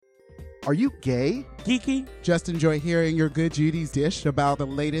Are you gay? Geeky? Just enjoy hearing your good Judy's dish about the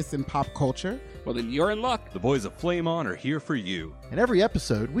latest in pop culture? Well, then you're in luck. The boys of Flame On are here for you. In every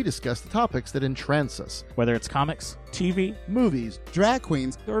episode, we discuss the topics that entrance us. Whether it's comics, TV, movies, drag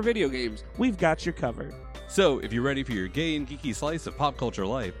queens, or video games, we've got you covered. So, if you're ready for your gay and geeky slice of pop culture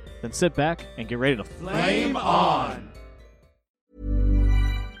life, then sit back and get ready to Flame on!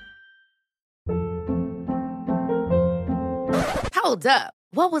 Hold up.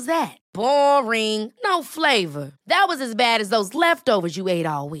 What was that? Boring. No flavor. That was as bad as those leftovers you ate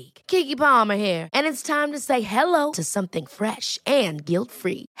all week. Keke Palmer here, and it's time to say hello to something fresh and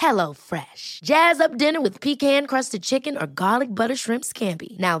guilt-free. Hello Fresh. Jazz up dinner with pecan-crusted chicken or garlic butter shrimp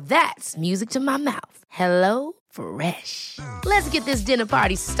scampi. Now that's music to my mouth. Hello Fresh. Let's get this dinner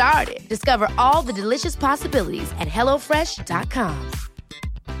party started. Discover all the delicious possibilities at hellofresh.com.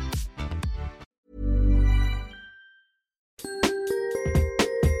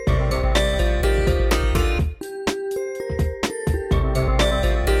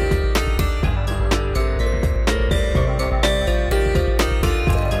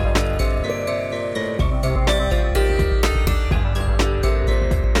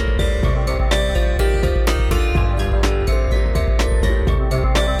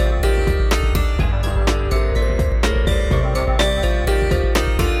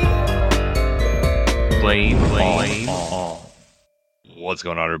 What's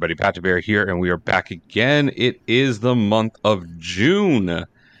going on, everybody? Patrick Bear here, and we are back again. It is the month of June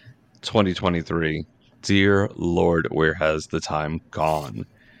 2023. Dear Lord, where has the time gone?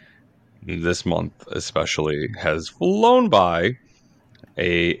 This month especially has flown by.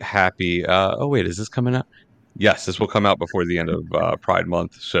 A happy... oh, wait, is this coming out? Yes, this will come out before the end of Pride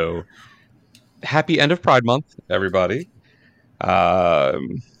Month. So, happy end of Pride Month, everybody.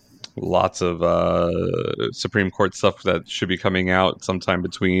 Lots of Supreme Court stuff that should be coming out sometime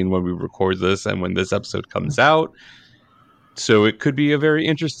between when we record this and when this episode comes out. So it could be a very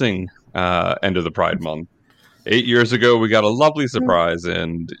interesting end of the Pride Month. 8 years ago, we got a lovely surprise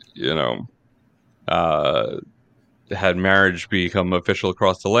and, had marriage become official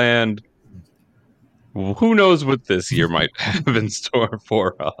across the land. Who knows what this year might have in store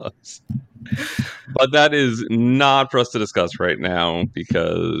for us. But that is not for us to discuss right now,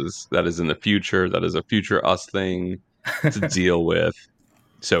 because that is in the future. That is a future us thing to deal with.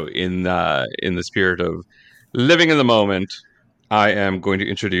 So in the spirit of living in the moment, I am going to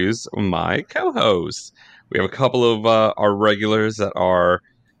introduce my co-hosts. We have a couple of our regulars that are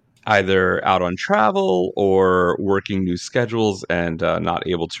either out on travel or working new schedules and not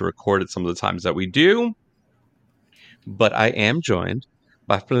able to record at some of the times that we do. But I am joined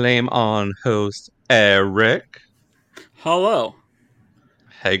by Flame On host Eric. Hello.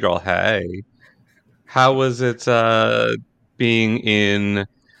 Hey, girl. Hey. How was it being in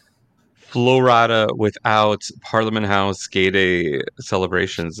Florida without Parliament House Gay Day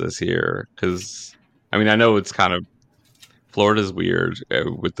celebrations this year? Because, I know it's kind of... Florida's weird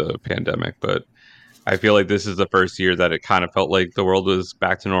with the pandemic, but I feel like this is the first year that it kind of felt like the world was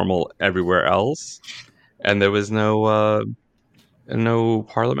back to normal everywhere else. And there was no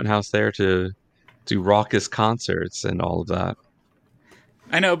Parliament House there to do raucous concerts and all of that.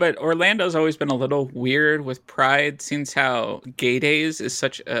 I know, but Orlando's always been a little weird with Pride, since how Gay Days is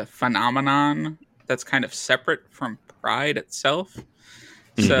such a phenomenon that's kind of separate from Pride itself.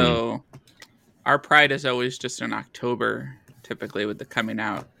 Mm-hmm. So our Pride is always just in October, typically with the coming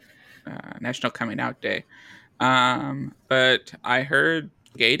out, National Coming Out Day. But I heard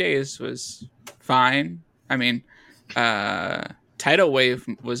Gay Days was fine. Tidal Wave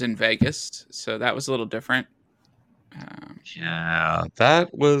was in Vegas, so that was a little different. Yeah,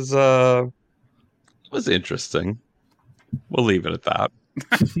 that was interesting. We'll leave it at that.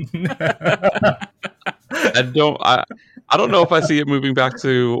 I don't know if I see it moving back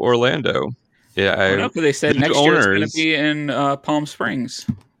to Orlando. Yeah, I know, because they said next year it's going to be in Palm Springs.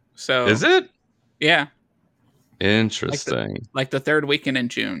 So is it? Yeah. Interesting. Like the third weekend in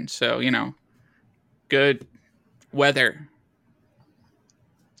June. So, good weather.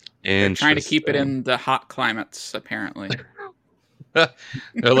 They're trying to keep it in the hot climates, apparently.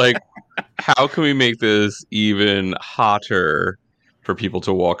 They're like, how can we make this even hotter for people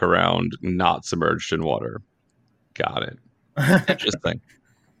to walk around not submerged in water? Got it. Interesting.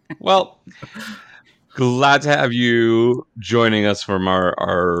 Well, glad to have you joining us from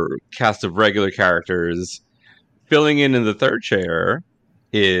our cast of regular characters. Filling in the third chair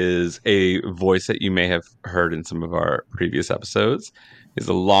is a voice that you may have heard in some of our previous episodes. He's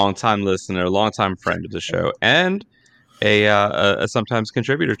a longtime listener, longtime friend of the show, and a sometimes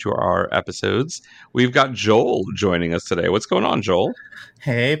contributor to our episodes. We've got Joel joining us today. What's going on, Joel?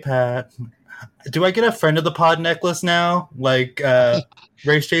 Hey, Pat. Do I get a friend of the pod necklace now? Like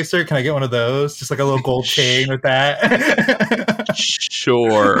Race Chaser? Can I get one of those? Just like a little gold chain with that?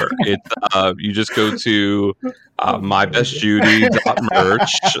 Sure. It's you just go to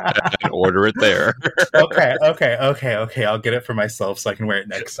mybestjudy.merch and order it there. Okay. I'll get it for myself so I can wear it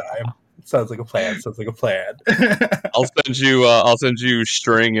next time. Sounds like a plan. I'll send you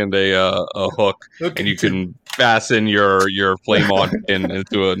string and a hook, Okay. and you can fasten your flame on pin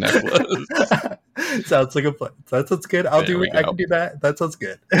into a necklace. Sounds like a plan. That sounds good. I can do that. That sounds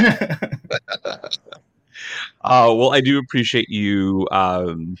good. Well, I do appreciate you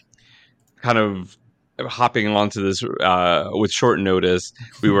kind of hopping onto this with short notice.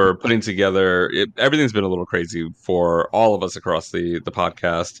 We were putting together everything's been a little crazy for all of us across the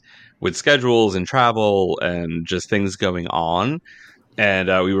podcast with schedules and travel and just things going on, and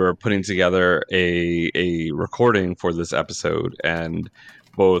we were putting together a recording for this episode, and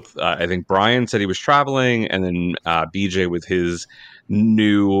both I think Brian said he was traveling, and then BJ with his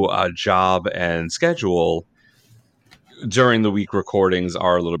new job and schedule during the week recordings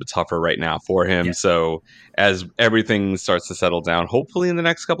are a little bit tougher right now for him. Yeah. So as everything starts to settle down, hopefully in the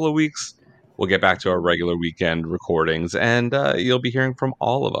next couple of weeks, we'll get back to our regular weekend recordings, and you'll be hearing from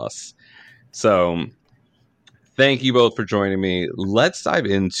all of us. So thank you both for joining me. Let's dive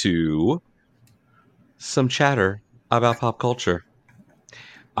into some chatter about pop culture.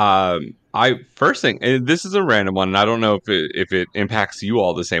 First thing, and this is a random one, and I don't know if it impacts you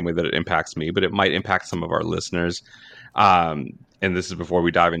all the same way that it impacts me, but it might impact some of our listeners. And this is before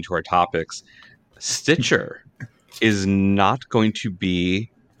we dive into our topics. Stitcher is not going to be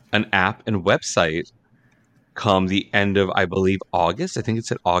an app and website come the end of, I believe, August. I think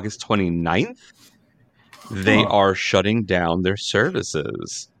it's at August 29th. They are shutting down their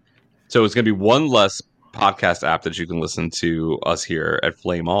services. So it's going to be one less podcast app that you can listen to us here at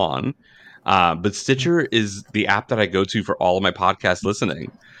Flame On. But Stitcher is the app that I go to for all of my podcast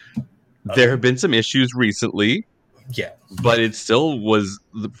listening. There have been some issues recently. Yeah. But it still was,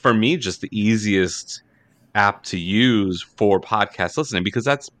 for me, just the easiest app to use for podcast listening, because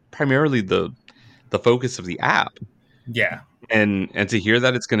that's primarily the focus of the app. Yeah. And to hear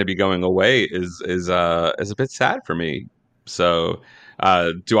that it's going to be going away is a bit sad for me. So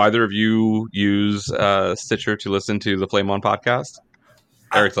do either of you use Stitcher to listen to the Flame On podcast?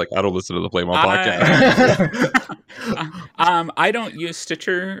 Eric's like, I don't listen to the Flame On podcast. I don't use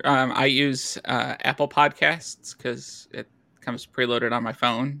Stitcher. I use Apple Podcasts because it comes preloaded on my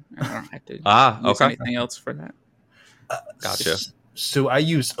phone. I don't have to use anything else for that. Gotcha. So I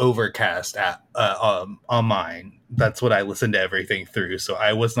use Overcast app on mine. That's what I listen to everything through. So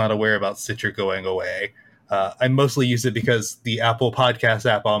I was not aware about Stitcher going away. I mostly use it because the Apple Podcast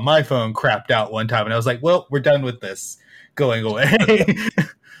app on my phone crapped out one time, and I was like, well, we're done with this going away.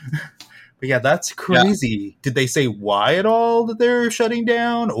 But yeah, that's crazy. Yeah. Did they say why at all that they're shutting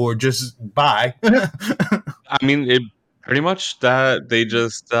down, or just bye? I mean, it pretty much that they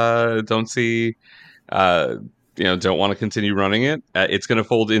just don't see, don't want to continue running it. It's going to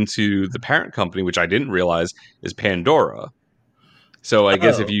fold into the parent company, which I didn't realize is Pandora. So I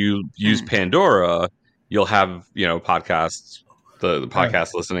guess if you use Pandora, you'll have, podcasts, the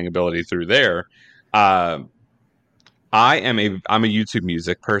podcast listening ability through there. I'm a YouTube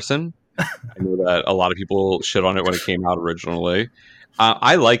Music person. I know that a lot of people shit on it when it came out originally.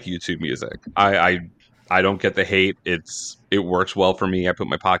 I like YouTube Music. I don't get the hate. It works well for me. I put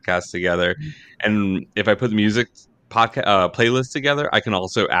my podcast together, and if I put the music playlist together, I can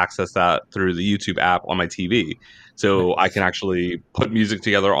also access that through the YouTube app on my TV. So I can actually put music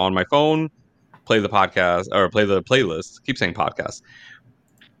together on my phone, play the podcast or play the playlist. Keep saying podcast.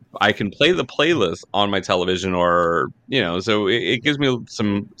 I can play the playlist on my television, or so it gives me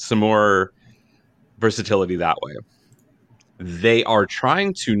some more versatility that way. They are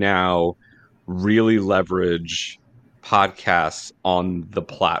trying to now really leverage podcasts on the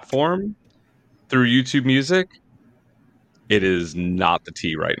platform through YouTube Music. It is not the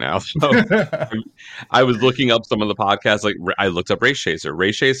tea right now. So I was looking up some of the podcasts. Like I looked up Race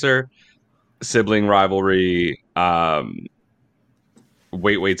Chaser, Sibling Rivalry,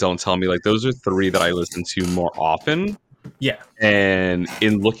 Wait, Don't Tell Me. Like those are three that I listen to more often. Yeah. And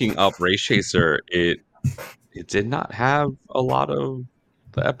in looking up Race Chaser, it did not have a lot of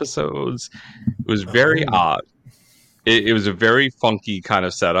the episodes. It was very odd. It was a very funky kind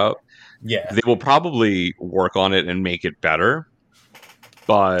of setup. Yeah. They will probably work on it and make it better.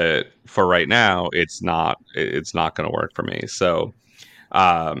 But for right now, it's not going to work for me. So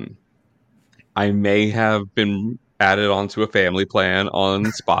I may have been added onto a family plan on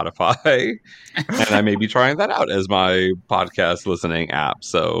Spotify, and I may be trying that out as my podcast listening app.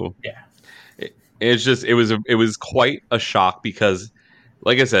 So Yeah. it was quite a shock because,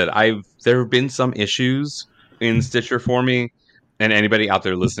 like I said, there have been some issues in Stitcher for me, and anybody out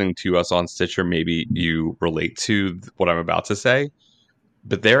there listening to us on Stitcher, maybe you relate to what I'm about to say.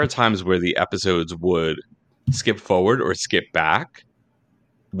 But there are times where the episodes would skip forward or skip back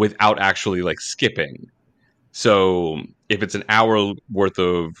without actually like skipping. So if it's an hour worth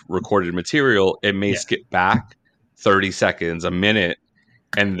of recorded material, it may skip back 30 seconds, a minute,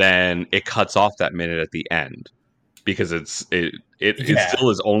 and then it cuts off that minute at the end because it still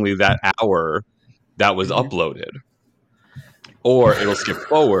is only that hour that was uploaded. Or it'll skip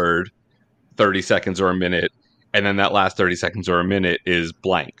forward 30 seconds or a minute, and then that last 30 seconds or a minute is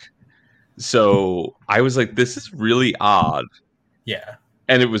blank. So I was like, this is really odd. Yeah.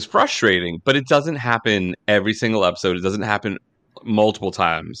 And it was frustrating, but it doesn't happen every single episode. It doesn't happen multiple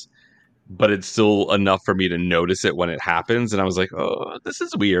times, but it's still enough for me to notice it when it happens. And I was like, oh, this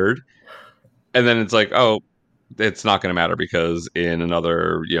is weird. And then it's like, oh, it's not going to matter because in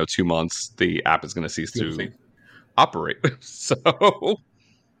another 2 months, the app is going to cease to operate. So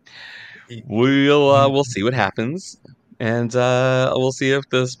we'll see what happens, and we'll see if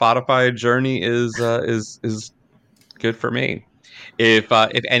the Spotify journey is good for me. If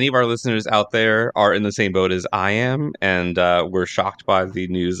any of our listeners out there are in the same boat as I am, and we're shocked by the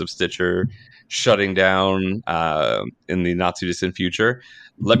news of Stitcher shutting down in the not too distant future,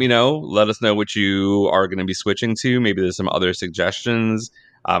 let me know. Let us know what you are going to be switching to. Maybe there's some other suggestions.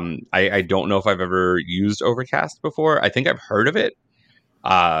 I don't know if I've ever used Overcast before. I think I've heard of it.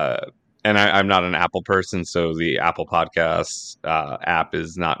 And I'm not an Apple person, so the Apple Podcasts app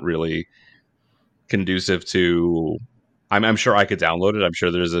is not really conducive to... I'm sure I could download it. I'm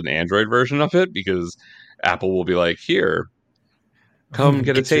sure there's an Android version of it because Apple will be like, here, come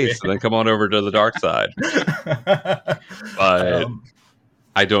get a taste, and then come on over to the dark side. But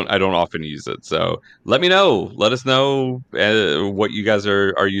I don't often use it. So let me know. Let us know what you guys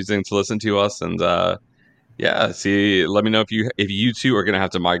are using to listen to us, and let me know if you two are going to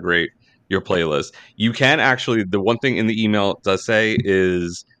have to migrate your playlist. You can actually, the one thing in the email it does say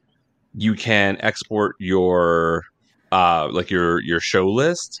is you can export your your show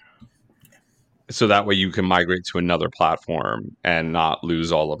list, so that way you can migrate to another platform and not lose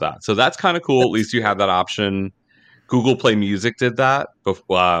all of that. So that's kind of cool. At least you have that option. Google Play Music did that with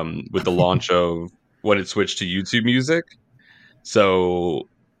the launch of when it switched to YouTube Music. So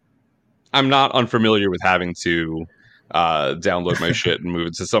I'm not unfamiliar with having to download my shit and move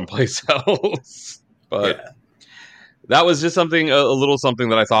it to someplace else. But that was just something, a little something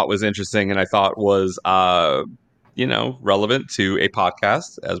that I thought was interesting, and I thought was relevant to a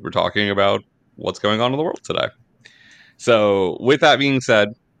podcast as we're talking about what's going on in the world today. So with that being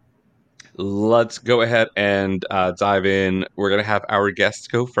said, let's go ahead and dive in. We're going to have our guests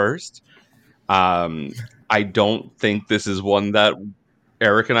go first. I don't think this is one that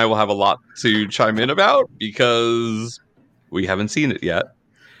Eric and I will have a lot to chime in about because we haven't seen it yet.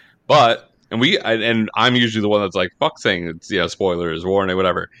 But I'm usually the one that's like, fuck saying it's spoilers, warning,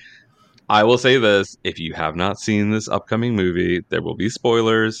 whatever. I will say this: if you have not seen this upcoming movie, there will be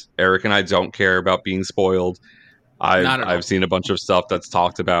spoilers. Eric and I don't care about being spoiled. I've seen a bunch of stuff that's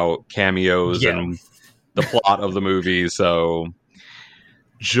talked about cameos and the plot of the movie. So,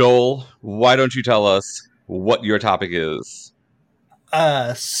 Joel, why don't you tell us what your topic is?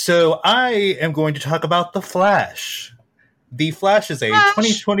 So I am going to talk about The Flash. The Flash is a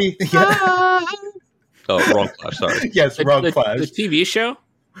 2020... Oh, wrong Flash, sorry. Yes, wrong Flash. The TV show?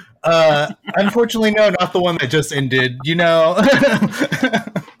 Unfortunately, no, not the one that just ended,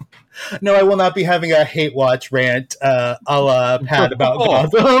 No, I will not be having a hate watch rant a la Pat about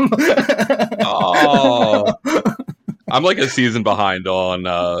Gotham. Oh. I'm like a season behind on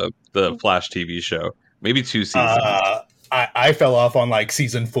the Flash TV show. Maybe 2 seasons. I fell off on like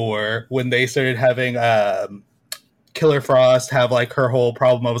season 4 when they started having Killer Frost have like her whole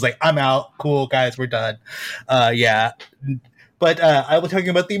problem. I was like, I'm out. Cool, guys, we're done. But I was talking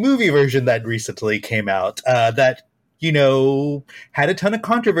about the movie version that recently came out that, had a ton of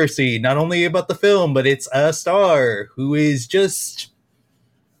controversy, not only about the film, but it's a star who is just...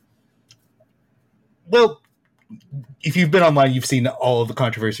 Well, if you've been online, you've seen all of the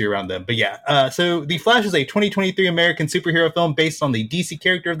controversy around them. But so The Flash is a 2023 American superhero film based on the DC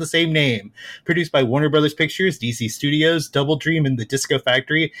character of the same name, produced by Warner Brothers Pictures, DC Studios, Double Dream, and the Disco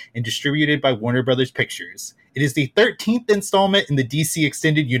Factory, and distributed by Warner Brothers Pictures. It is the 13th installment in the DC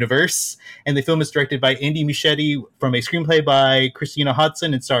Extended Universe, and the film is directed by Andy Muschietti from a screenplay by Christina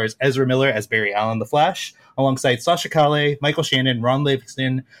Hodson and stars Ezra Miller as Barry Allen the Flash, alongside Sasha Calle, Michael Shannon, Ron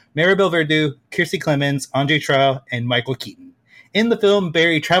Livingston, Maribel Verdú, Kiersey Clemens, Andre Trout, and Michael Keaton. In the film,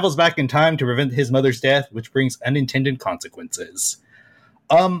 Barry travels back in time to prevent his mother's death, which brings unintended consequences.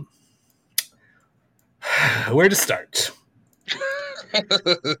 Where to start?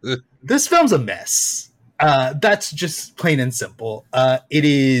 This film's a mess. That's just plain and simple. It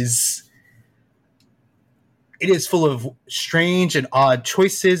is full of strange and odd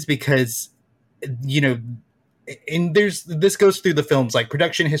choices because, and this goes through the film's like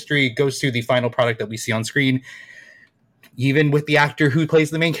production history, goes through the final product that we see on screen. Even with the actor who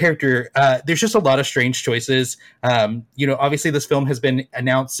plays the main character, there's just a lot of strange choices. Obviously this film has been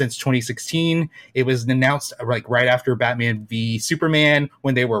announced since 2016. It was announced like right after Batman v Superman,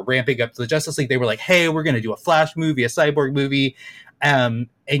 when they were ramping up to the Justice League. They were like, hey, we're going to do a Flash movie, a Cyborg movie. And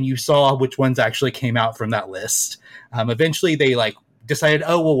you saw which ones actually came out from that list. Eventually they like decided,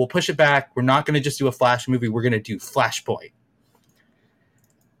 oh, well, we'll push it back. We're not going to just do a Flash movie. We're going to do Flashpoint.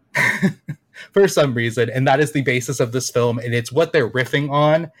 For some reason, and that is the basis of this film, and it's what they're riffing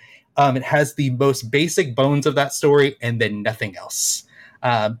on. It has the most basic bones of that story, and then nothing else.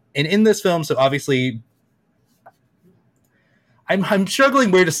 And in this film, so obviously, I'm struggling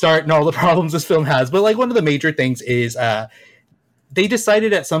where to start and all the problems this film has, but like one of the major things is they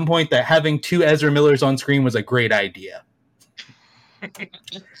decided at some point that having two Ezra Millers on screen was a great idea.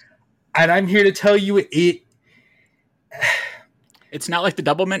 And I'm here to tell you it's not like the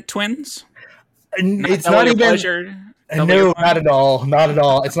Doublemint twins. It's not even pleasure. No, not at all. Not at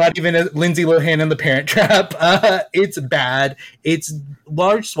all. It's not even Lindsay Lohan in The Parent Trap. It's bad. It's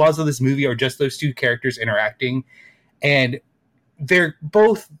large swaths of this movie are just those two characters interacting, and they're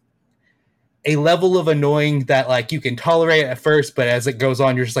both a level of annoying that like you can tolerate at first, but as it goes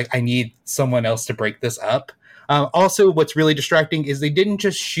on, you're just like, I need someone else to break this up. Also, what's really distracting is they didn't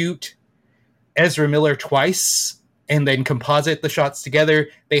just shoot Ezra Miller twice and then composite the shots together.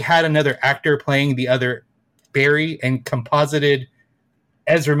 They had another actor playing the other Barry and composited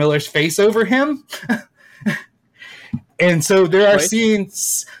Ezra Miller's face over him. And so there are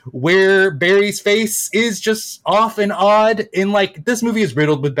scenes where Barry's face is just off and odd. And like this movie is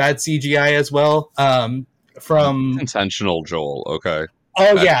riddled with bad CGI as well. From intentional, Joel. Okay.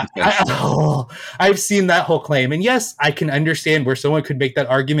 Oh, yeah. I've seen that whole claim. And yes, I can understand where someone could make that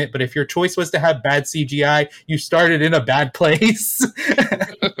argument. But if your choice was to have bad CGI, you started in a bad place.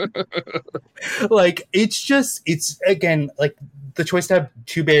 Like, it's again, like the choice to have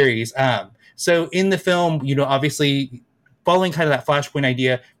two Barrys. So in the film, obviously following kind of that Flashpoint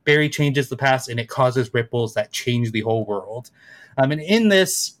idea, Barry changes the past and it causes ripples that change the whole world. And in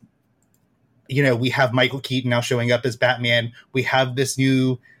this, we have Michael Keaton now showing up as Batman. We have this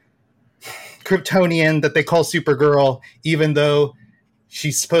new Kryptonian that they call Supergirl, even though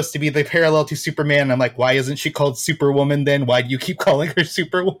she's supposed to be the parallel to Superman. I'm like, why isn't she called Superwoman then? Why do you keep calling her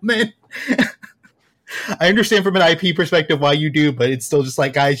Superwoman? I understand from an IP perspective why you do, but it's still just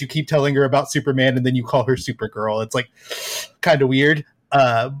like, guys, you keep telling her about Superman and then you call her Supergirl. It's like kind of weird.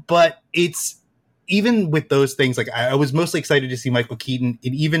 But it's even with those things, like I was mostly excited to see Michael Keaton,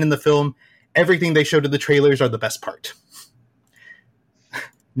 and even in the film, everything they showed in the trailers are the best part.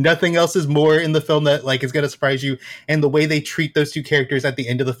 Nothing else is more in the film that like is going to surprise you. And the way they treat those two characters at the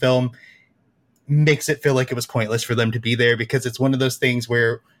end of the film makes it feel like it was pointless for them to be there, because it's one of those things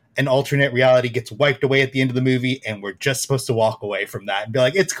where an alternate reality gets wiped away at the end of the movie and we're just supposed to walk away from that and be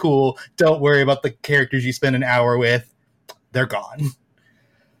like, it's cool. Don't worry about the characters you spend an hour with. They're gone.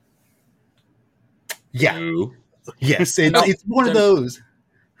 Yeah. Ooh. Yes. It's one of those.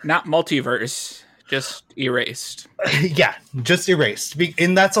 Not multiverse, just erased. Yeah, just erased.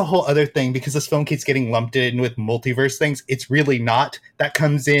 And that's a whole other thing, because this film keeps getting lumped in with multiverse things. It's really not. That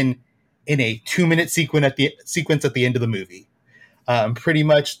comes in a 2-minute sequence at the end of the movie. Pretty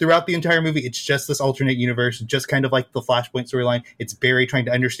much throughout the entire movie, it's just this alternate universe, just kind of like the Flashpoint storyline. It's Barry trying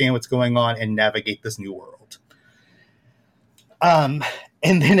to understand what's going on and navigate this new world.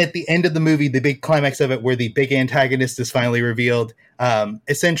 And then at the end of the movie, the big climax of it, where the big antagonist is finally revealed,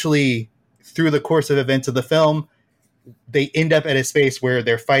 essentially through the course of events of the film, they end up at a space where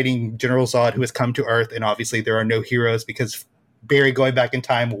they're fighting General Zod, who has come to Earth. And obviously there are no heroes because Barry going back in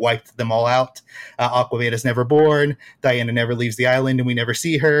time wiped them all out. Aquaman is never born. Diana never leaves the island and we never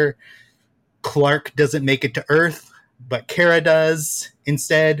see her. Clark doesn't make it to Earth, but Kara does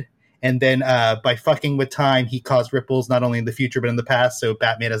instead. And then by fucking with time, he caused ripples not only in the future, but in the past. So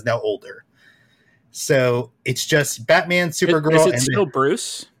Batman is now older. So it's just Batman, Supergirl. Is it still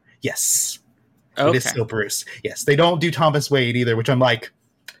Bruce? Yes. Okay. It is still Bruce. Yes. They don't do Thomas Wade either, which I'm like,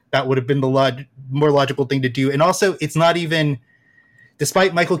 that would have been the more logical thing to do. And also, it's not even...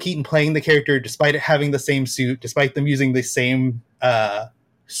 despite Michael Keaton playing the character, despite it having the same suit, despite them using the same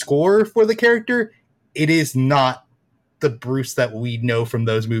score for the character, it is not the Bruce that we know from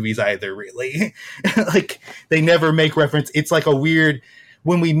those movies either, really. Like, they never make reference. It's like a weird,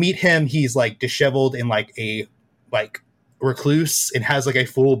 when we meet him, he's like disheveled and like a like recluse and has like a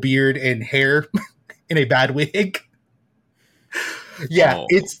full beard and hair in a bad wig. Yeah,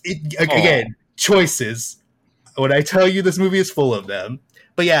 again, choices. When I tell you this movie is full of them.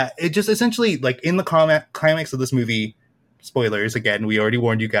 But yeah, it just essentially, like, in the climax of this movie, spoilers, again, we already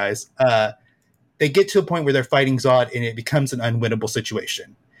warned you guys, they get to a point where they're fighting Zod and it becomes an unwinnable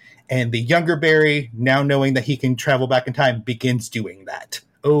situation. And the younger Barry, now knowing that he can travel back in time, begins doing that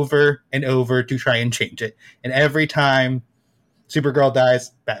over and over to try and change it. And every time Supergirl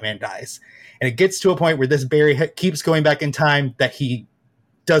dies, Batman dies. And it gets to a point where this Barry keeps going back in time that he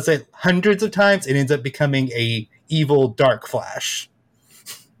does it hundreds of times and ends up becoming a evil Dark Flash.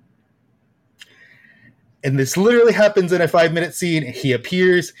 And this literally happens in a 5-minute scene. He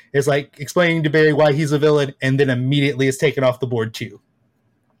appears, is like explaining to Barry why he's a villain, and then immediately is taken off the board too.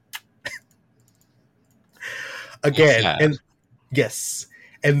 Again, and yes.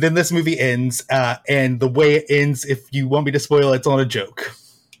 And then this movie ends, and the way it ends, if you want me to spoil, it's on a joke.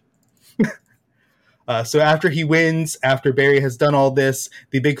 So after he wins, after Barry has done all this,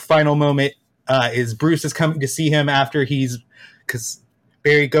 the big final moment is Bruce is coming to see him after because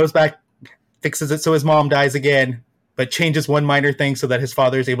Barry goes back, fixes it so his mom dies again, but changes one minor thing so that his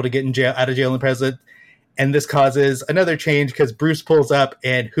father is able to get out of jail in prison. And this causes another change because Bruce pulls up,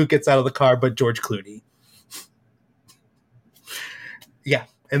 and who gets out of the car but George Clooney? Yeah,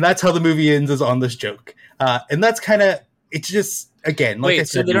 and that's how the movie ends, is on this joke. And that's kind of, it's just, again, like I said,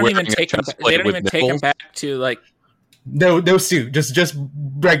 so they don't even take him. They don't even take him back to like. No suit, just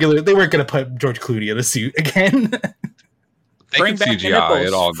regular. They weren't going to put George Clooney in a suit again. Bring back the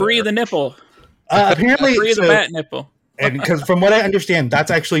nipples. Free the nipple. Apparently, free the bat nipple. And because from what I understand,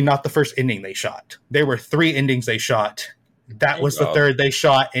 that's actually not the first ending they shot. There were 3 endings they shot. That was the third they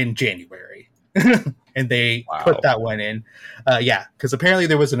shot in January. And they put that one in. Yeah, because apparently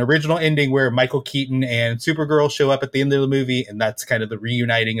there was an original ending where Michael Keaton and Supergirl show up at the end of the movie, and that's kind of the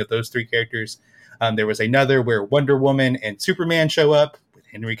reuniting of those 3 characters. There was another where Wonder Woman and Superman show up, with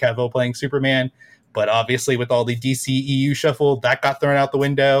Henry Cavill playing Superman. But obviously with all the DC EU shuffle, that got thrown out the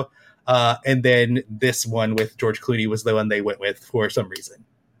window. And then this one with George Clooney was the one they went with for some reason.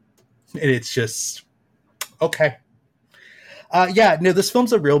 And it's just, okay. Yeah, no, this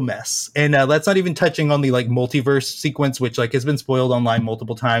film's a real mess. And that's not even touching on the like multiverse sequence, which like has been spoiled online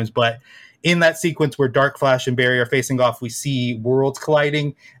multiple times. But in that sequence where Dark Flash and Barry are facing off, we see worlds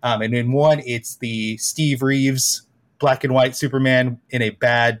colliding. And in one, it's the Steve Reeves black and white Superman in a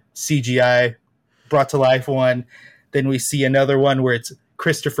bad CGI brought to life one. Then we see another one where it's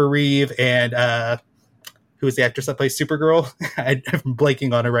Christopher Reeve and who is the actress that plays Supergirl? I'm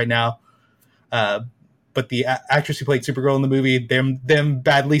blanking on her right now. But the actress who played Supergirl in the movie, them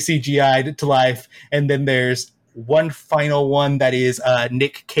badly CGI'd to life. And then there's one final one that is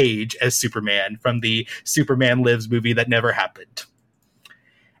Nick Cage as Superman from the Superman Lives movie that never happened.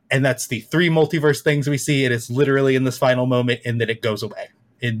 And that's the 3 multiverse things we see. It is literally in this final moment, and then it goes away.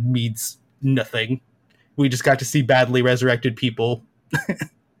 It means nothing. We just got to see badly resurrected people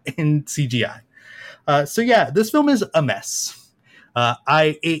in CGI. So yeah, this film is a mess.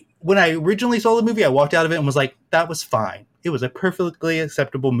 When I originally saw the movie, I walked out of it and was like, that was fine. It was a perfectly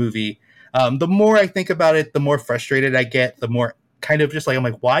acceptable movie. The more I think about it, the more frustrated I get, the more kind of just like, I'm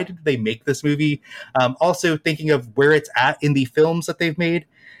like, why did they make this movie? Also thinking of where it's at in the films that they've made.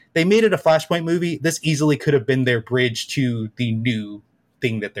 They made it a Flashpoint movie. This easily could have been their bridge to the new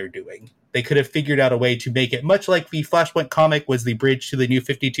thing that they're doing. They could have figured out a way to make it much like the Flashpoint comic was the bridge to the New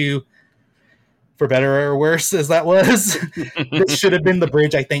 52, for better or worse as that was. This should have been the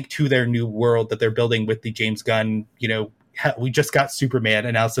bridge, I think, to their new world that they're building with the James Gunn. You know, we just got Superman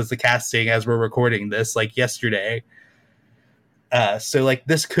announced as the casting as we're recording this, like yesterday. So like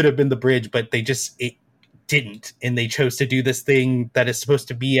this could have been the bridge, but it didn't. And they chose to do this thing that is supposed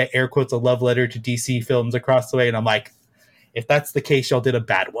to be, air quotes, a love letter to DC films across the way. And I'm like, if that's the case, y'all did a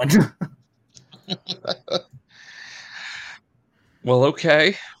bad one. Well,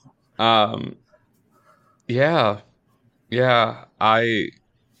 okay. Yeah. I've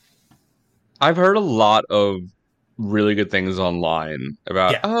heard a lot of really good things online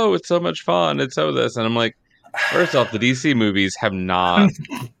about, oh, it's so much fun, it's so this, and I'm like, first off, the DC movies have not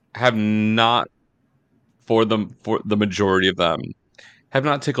for the majority of them have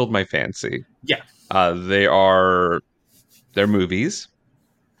not tickled my fancy. Yeah. They're movies.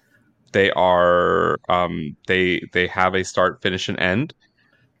 They are they have a start, finish, and end,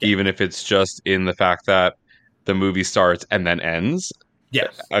 even if it's just in the fact that the movie starts and then ends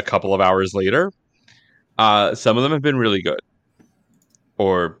a couple of hours later. Some of them have been really good,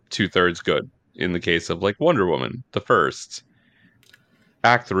 or 2/3 good. In the case of like Wonder Woman, the first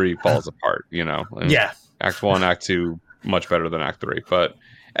Act 3 falls apart, you know. And Act 1, Act 2, much better than Act 3,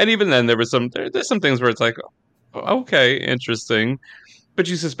 and even then there's some things where it's like, okay, interesting, but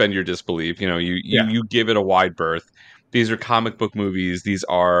you suspend your disbelief. You know, you give it a wide berth. These are comic book movies.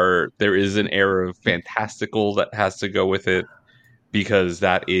 There is an air of fantastical that has to go with it, because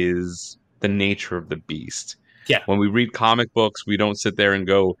that is the nature of the beast. Yeah. When we read comic books, we don't sit there and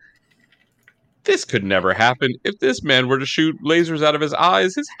go, this could never happen. If this man were to shoot lasers out of his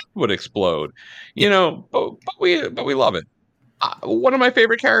eyes, his head would explode. You know, but we love it. One of my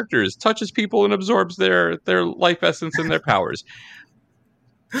favorite characters touches people and absorbs their life essence and their powers.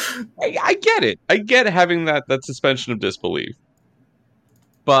 I get it. I get having that suspension of disbelief.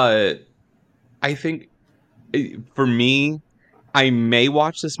 But I think, for me, I may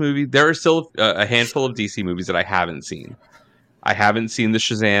watch this movie. There are still a handful of DC movies that I haven't seen. I haven't seen the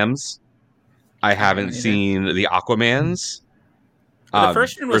Shazams. I haven't seen the Aquamans. The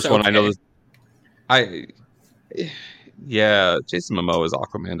first one was okay. I know. Jason Momoa's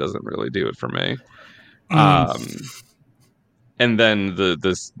Aquaman doesn't really do it for me. And then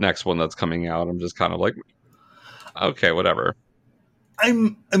this next one that's coming out, I'm just kind of like, okay, whatever.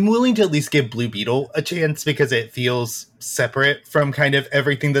 I'm willing to at least give Blue Beetle a chance, because it feels separate from kind of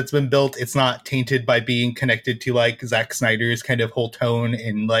everything that's been built. It's not tainted by being connected to like Zack Snyder's kind of whole tone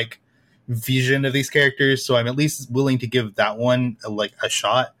and like vision of these characters. So I'm at least willing to give that one a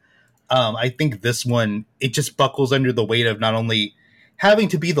shot. I think this one, it just buckles under the weight of not only having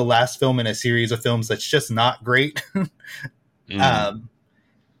to be the last film in a series of films that's just not great, and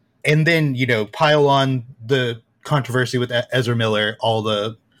then, you know, pile on the controversy with Ezra Miller, all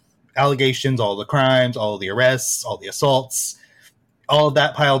the allegations, all the crimes, all the arrests, all the assaults, all of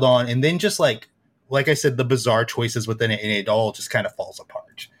that piled on, and then just like I said, the bizarre choices within it, and it all just kind of falls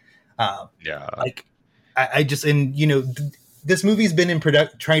apart. I just, and you know, this movie's been in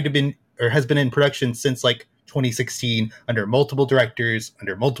has been in production since like 2016 under multiple directors,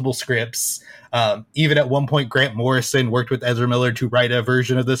 under multiple scripts. Even at one point, Grant Morrison worked with Ezra Miller to write a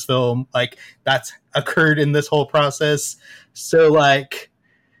version of this film. Like, that's occurred in this whole process. So like,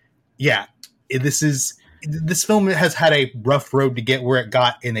 yeah, this film has had a rough road to get where it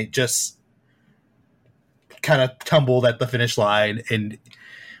got, and it just kind of tumbled at the finish line, and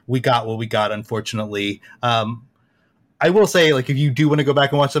we got what we got, unfortunately. I will say, like, if you do want to go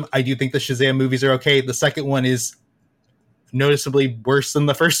back and watch them, I do think the Shazam movies are okay. The second one is noticeably worse than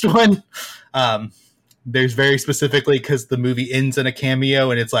the first one. There's very specifically, because the movie ends in a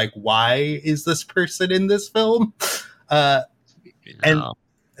cameo, and it's like, why is this person in this film? And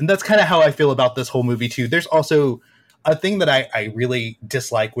that's kind of how I feel about this whole movie too. There's also a thing that I really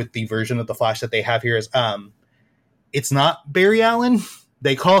dislike with the version of the Flash that they have here is it's not Barry Allen.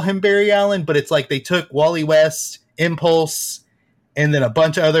 They call him Barry Allen, but it's like they took Wally West, Impulse, and then a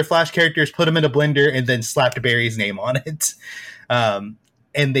bunch of other Flash characters, put them in a blender, and then slapped Barry's name on it.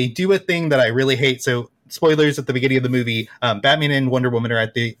 And they do a thing that I really hate. So, spoilers at the beginning of the movie, Batman and Wonder Woman are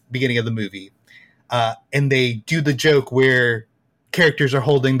at the beginning of the movie. And they do the joke where characters are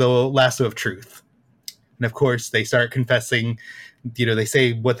holding the lasso of truth. And of course, they start confessing, you know, they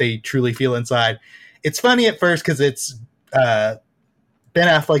say what they truly feel inside. It's funny at first because it's Ben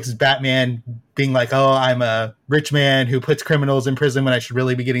Affleck's Batman being like, oh, I'm a rich man who puts criminals in prison when I should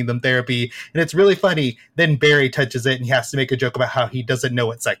really be getting them therapy. And it's really funny. Then Barry touches it and he has to make a joke about how he doesn't know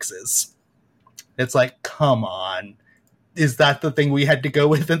what sex is. It's like, come on. Is that the thing we had to go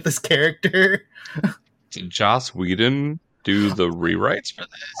with this character? Did Joss Whedon do the rewrites for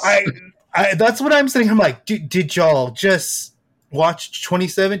this? That's what I'm saying. I'm like, did y'all just watch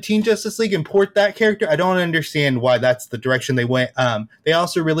 2017 Justice League and port that character? I don't understand why that's the direction they went. They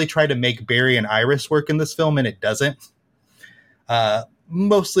also really try to make Barry and Iris work in this film, and it doesn't.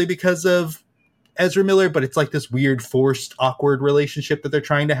 Mostly because of Ezra Miller, but it's like this weird, forced, awkward relationship that they're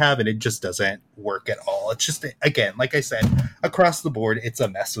trying to have, and it just doesn't work at all. It's just, again, like I said, across the board, it's a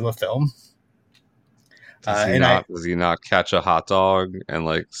mess of a film. Does he not catch a hot dog and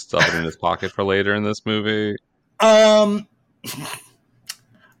like stuff it in his pocket for later in this movie?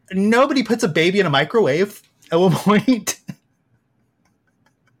 Nobody puts a baby in a microwave at one point.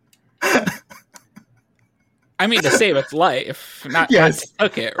 I mean, to save its life, not to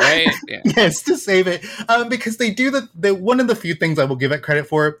cook it, right? Yeah. Yes, to save it. Because they do the one of the few things I will give it credit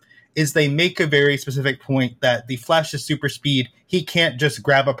for is they make a very specific point that the Flash's super speed, he can't just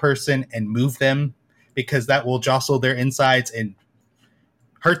grab a person and move them because that will jostle their insides and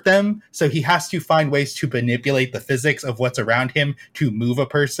hurt them. So he has to find ways to manipulate the physics of what's around him to move a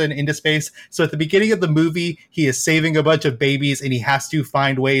person into space. So at the beginning of the movie, he is saving a bunch of babies and he has to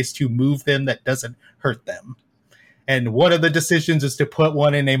find ways to move them that doesn't hurt them. And one of the decisions is to put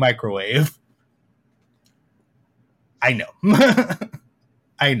one in a microwave. I know.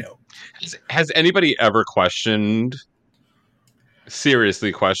 I know. Has anybody ever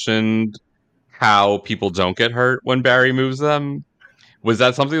seriously questioned how people don't get hurt when Barry moves them? Was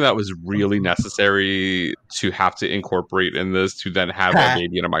that something that was really necessary to have to incorporate in this to then have Pat. a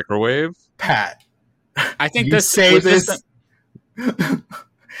baby in a microwave? Pat, I think you this say was this.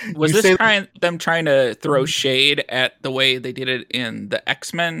 Was You this say- them trying to throw shade at the way they did it in the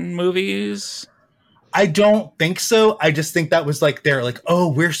X-Men movies? I don't think so. I just think that was like their like, oh,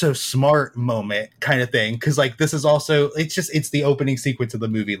 we're so smart moment kind of thing. Cause like this is also it's the opening sequence of the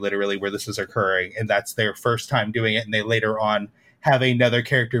movie literally where this is occurring, and that's their first time doing it, and they later on have another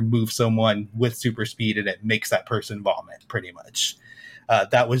character move someone with super speed and it makes that person vomit pretty much.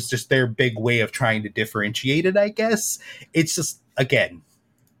 That was just their big way of trying to differentiate it, I guess. It's just, again,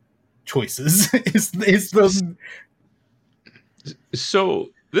 choices. it's the So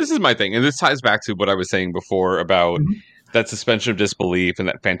this is my thing, and this ties back to what I was saying before about that suspension of disbelief and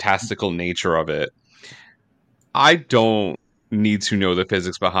that fantastical nature of it. I don't need to know the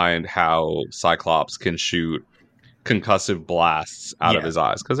physics behind how Cyclops can shoot concussive blasts out of his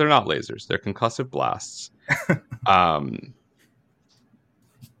eyes, because they're not lasers, they're concussive blasts.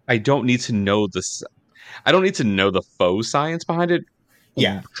 I don't need to know this. I don't need to know the faux science behind it.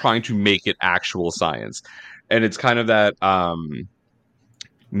 Yeah. Trying to make it actual science. And it's kind of that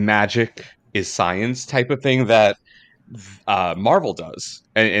magic is science type of thing that Marvel does.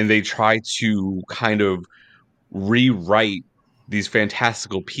 And they try to kind of rewrite these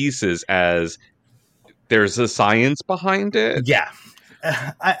fantastical pieces as there's a science behind it. Yeah.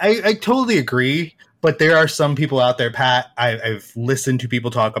 I totally agree. But there are some people out there, Pat, I've listened to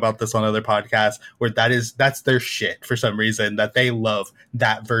people talk about this on other podcasts where that's their shit for some reason, that they love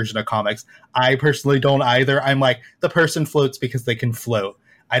that version of comics. I personally don't either. I'm like, the person floats because they can float.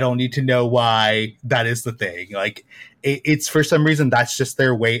 I don't need to know why that is the thing. Like, it's for some reason, that's just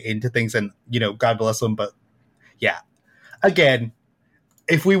their way into things. And, God bless them. But yeah, again,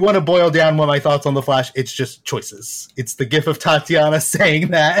 if we want to boil down one of my thoughts on The Flash, it's just choices. It's the gif of Tatiana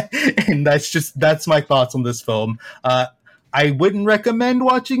saying that, and that's my thoughts on this film. I wouldn't recommend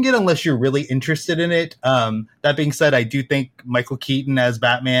watching it unless you're really interested in it. That being said, I do think Michael Keaton as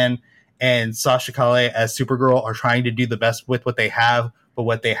Batman and Sasha Calle as Supergirl are trying to do the best with what they have, but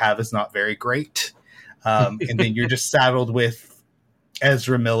what they have is not very great. And then you're just saddled with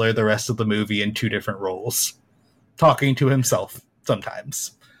Ezra Miller the rest of the movie in two different roles, talking to himself.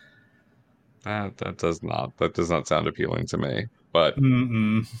 Sometimes that does not sound appealing to me, but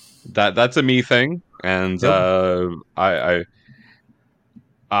Mm-mm. that's a me thing, and Yep.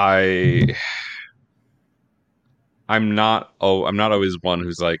 I'm not always one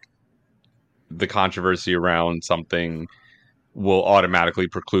who's like the controversy around something will automatically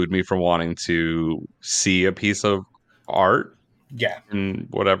preclude me from wanting to see a piece of art Yeah, in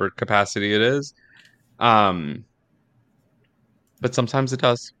whatever capacity it is. But sometimes it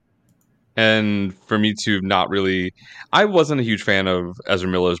does. And for me to not really... I wasn't a huge fan of Ezra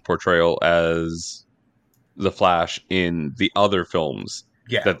Miller's portrayal as the Flash in the other films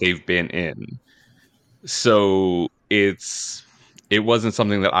yeah, that they've been in. So it wasn't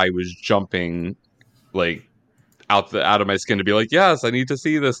something that I was jumping like out of my skin to be like, yes, I need to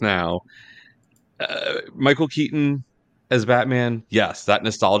see this now. Michael Keaton as Batman, yes, that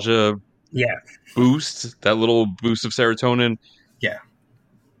nostalgia yeah, boost, that little boost of serotonin. yeah.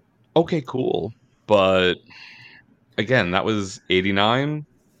 Okay, cool. But again, that was 89.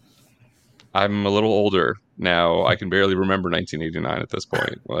 I'm a little older now. I can barely remember 1989 at this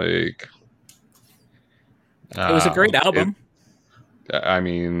point. Like, It was a great album. I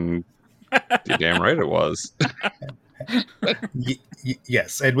mean, you're damn right it was.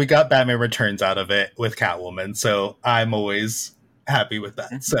 Yes, and we got Batman Returns out of it with Catwoman, so I'm always happy with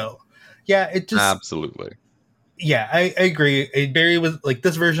that. So, yeah, it just... Absolutely. Yeah, I agree. Barry was like,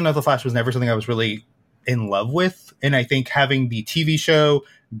 this version of The Flash was never something I was really in love with. And I think having the TV show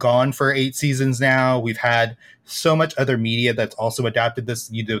gone for 8 seasons now, we've had so much other media that's also adapted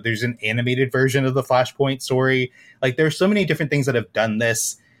this. There's an animated version of the Flashpoint story. Like, there's so many different things that have done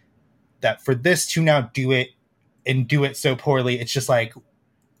this, that for this to now do it and do it so poorly, it's just like,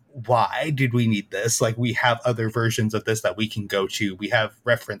 why did we need this? Like, we have other versions of this that we can go to. We have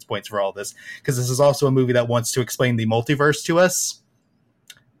reference points for all this, because this is also a movie that wants to explain the multiverse to us.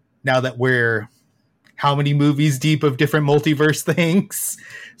 Now that we're how many movies deep of different multiverse things.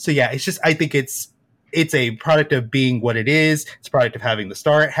 So yeah, it's just, I think it's a product of being what it is. It's a product of having the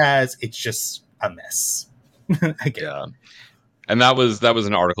star it has. It's just a mess. Yeah. And that was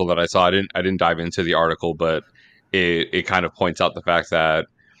an article that I saw. I didn't dive into the article, but it kind of points out the fact that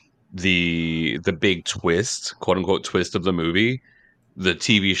the big twist, quote unquote twist of the movie, the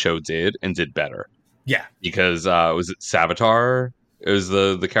TV show did better. Yeah. Because was it Savitar? It was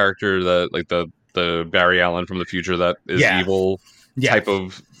the character that, like, the Barry Allen from the future that is evil type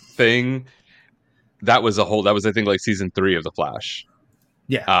of thing. That was I think like season 3 of The Flash.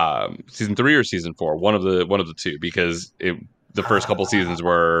 Yeah. Season 3 or season 4, one of the two, because the first couple seasons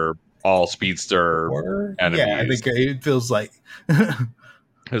were all speedster enemies. Yeah, I think it feels like it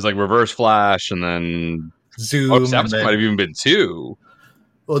was like Reverse Flash, and then Zoom. Savitar might have even been 2.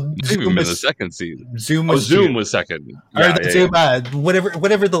 Well, Maybe even been the second season. Zoom was second. Zoom,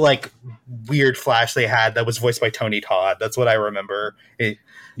 whatever the like weird Flash they had that was voiced by Tony Todd. That's what I remember.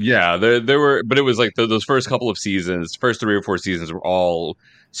 Yeah, there were, but it was like those first couple of seasons, first 3 or 4 seasons were all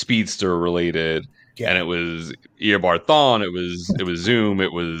speedster related, and it was Eobard Thawne, it was Zoom,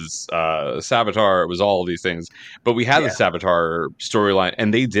 it was Savitar, it was all of these things. But we had the Savitar storyline,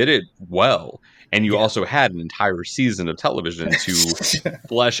 and they did it well. And you also had an entire season of television to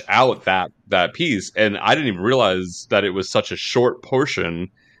flesh out that piece. And I didn't even realize that it was such a short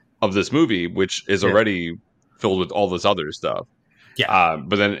portion of this movie, which is already filled with all this other stuff. Yeah.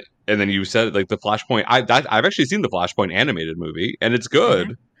 But then you said, like, the Flashpoint. I've actually seen the Flashpoint animated movie, and it's good.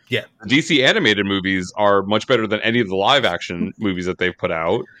 Mm-hmm. Yeah. The DC animated movies are much better than any of the live action movies that they've put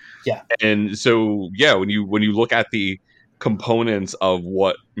out. Yeah. And so, yeah, when you look at the components of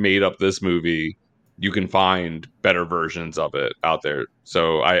what made up this movie, you can find better versions of it out there.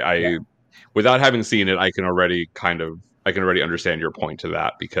 So I without having seen it, I can already understand your point to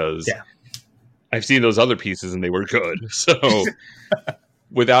that, because I've seen those other pieces and they were good. So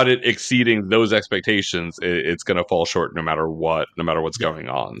without it exceeding those expectations, it's going to fall short no matter what's going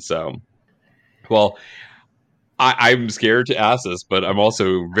on. So, well, I'm scared to ask this, but I'm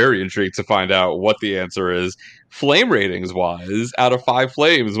also very intrigued to find out what the answer is. Flame ratings wise, out of 5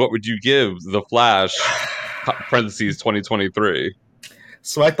 flames, what would you give The Flash, parentheses 2023?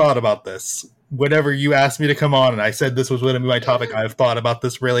 So I thought about this. Whenever you asked me to come on and I said this was going to be my topic, I've thought about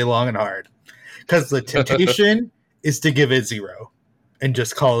this really long and hard. Because the temptation is to give it 0 and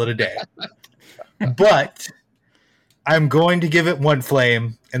just call it a day. But I'm going to give it 1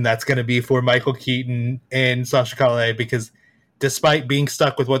 flame, and that's going to be for Michael Keaton and Sasha Calle, because despite being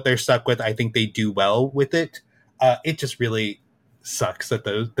stuck with what they're stuck with, I think they do well with it. It just really sucks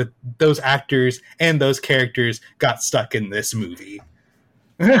that those actors and those characters got stuck in this movie.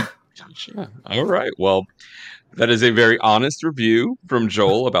 Gotcha. All right. Well, that is a very honest review from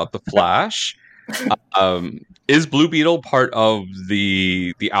Joel about The Flash. Is Blue Beetle part of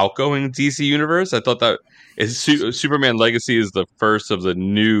the outgoing DC universe? I thought that Superman Legacy is the first of the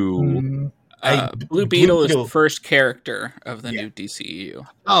new. Blue Beetle is the first character of the new DCEU.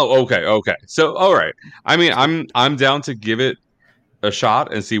 Oh, okay. So, all right. I mean, I'm down to give it a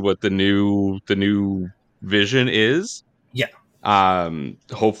shot and see what the new vision is. Yeah.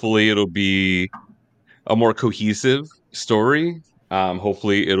 Hopefully, it'll be a more cohesive story.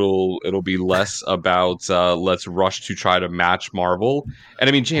 Hopefully, it'll be less about let's rush to try to match Marvel. And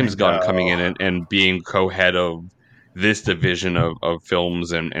I mean, James Gunn coming in and being co-head of this division of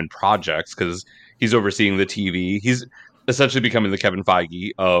films and projects, because he's overseeing the TV. He's essentially becoming the Kevin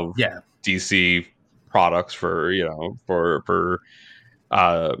Feige of DC products for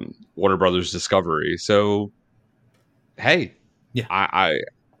Warner Brothers Discovery. So, hey,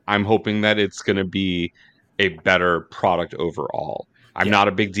 I'm hoping that it's going to be a better product overall. I'm not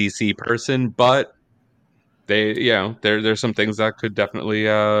a big DC person, but there's some things that could definitely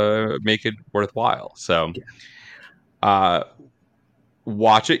make it worthwhile. So.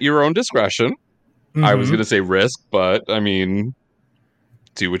 Watch at your own discretion. Mm-hmm. I was going to say risk, but I mean,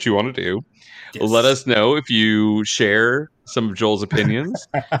 do what you want to do. Yes. Let us know if you share some of Joel's opinions.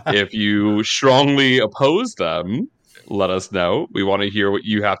 If you strongly oppose them, let us know. We want to hear what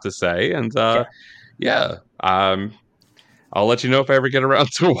you have to say. And I'll let you know if I ever get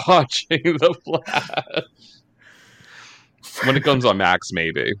around to watching The Flash. When it comes on Max,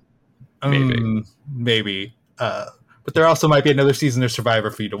 maybe. Maybe. But there also might be another season of Survivor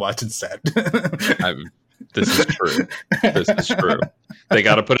for you to watch instead. This is true. This is true. They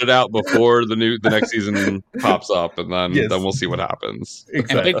got to put it out before the next season pops up, and then we'll see what happens.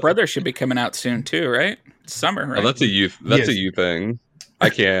 Exactly. And Big Brother should be coming out soon too, right? It's summer, right? Oh, that's a youth. That's a youth thing. I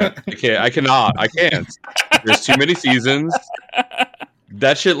can't. I cannot. I can't. There's too many seasons.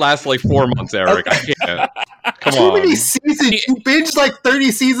 That shit lasts like 4 months, Eric. I can't. Come on. Too many seasons. You binged like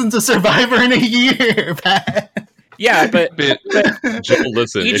 30 seasons of Survivor in a year, Pat. Yeah, but Joel,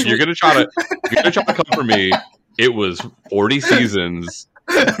 listen. If you're gonna try to come for me, it was 40 seasons,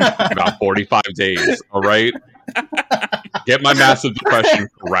 about 45 days. All right. Get my massive depression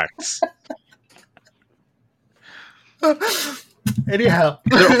correct. Anyhow,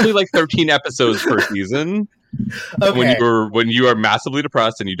 There are only like 13 episodes per season. okay. When you are massively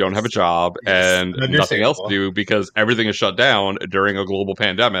depressed and you don't have a job and nothing else to do because everything is shut down during a global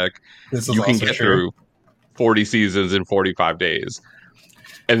pandemic, you can get through 40 seasons in 45 days.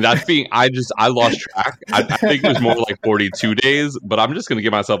 And that's I lost track. I think it was more like 42 days, but I'm just going to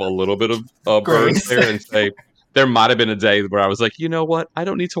give myself a little bit of grace there and say there might have been a day where I was like, you know what? I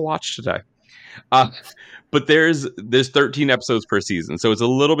don't need to watch today. But there's 13 episodes per season, so it's a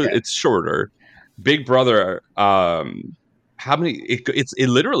little bit it's shorter. Big Brother, how many? It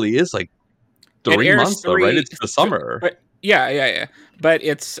literally is like 3 months, though, right? It's the summer. Yeah. But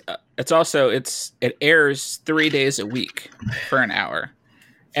it airs 3 days a week for an hour,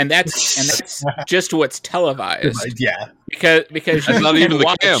 and that's just what's televised. Yeah, because you not even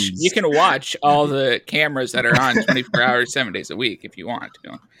the cams. You can watch all the cameras that are on 24 hours, 7 days a week if you want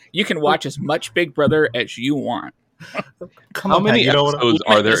to. You can watch as much Big Brother as you want. How many episodes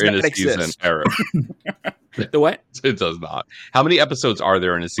are there in a season, Eric? The what? It does not. How many episodes are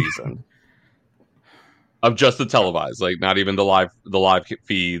there in a season of just the televised, like not even the live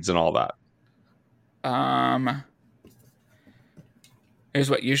feeds and all that? There's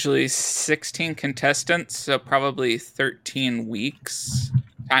usually 16 contestants, so probably 13 weeks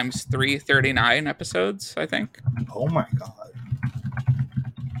times 3, 39 episodes, I think. Oh my god.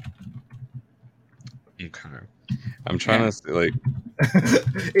 Okay. I'm trying to like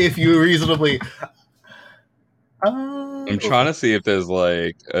if you reasonably I'm trying to see if there's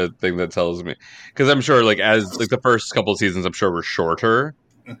like a thing that tells me, because I'm sure like as like the first couple of seasons I'm sure were shorter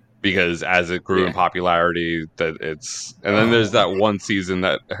because as it grew in popularity and then there's that one season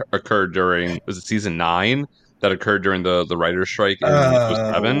that occurred during, was it season 9 that occurred during the writer's strike in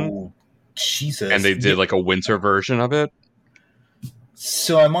 2007? Jesus. And they did like a winter version of it.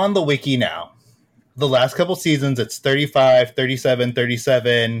 So I'm on the wiki now. The last couple seasons, it's 35, 37,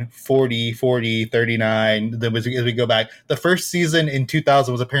 37, 40, 40, 39. Then as we go back, the first season in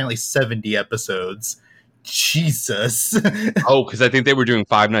 2000 was apparently 70 episodes. Jesus. Oh, because I think they were doing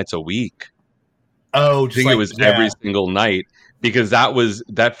 5 nights a week. Oh, I think it was every single night, because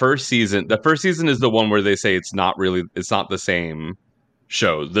that first season. The first season is the one where they say it's not the same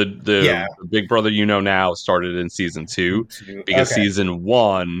show. The Big Brother You Know Now started in season 2 because season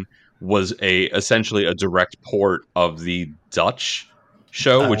 1 was essentially a direct port of the Dutch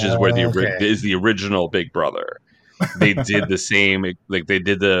show, which is where is the original Big Brother. They did the same, like they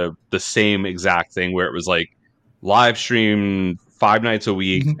did the same exact thing where it was like live streamed 5 nights a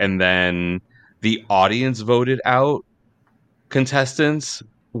week, and then the audience voted out contestants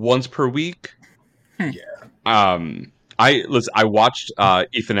once per week. I watched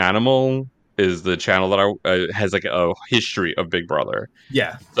Ethan Animal is the channel that has like a history of Big Brother.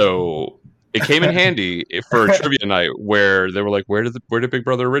 Yeah. So it came in handy for a trivia night where they were like, where did Big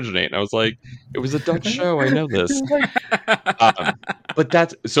Brother originate? And I was like, it was a Dutch show. I know this. But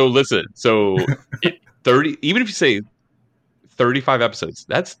that's, so listen, so 30, even if you say 35 episodes,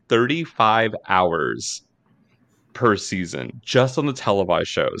 that's 35 hours per season just on the televised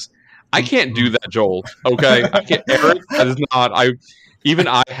shows. I can't do that, Joel. Okay. I can't, Eric, that is not, even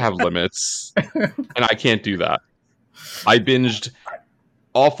I have limits, and I can't do that. I binged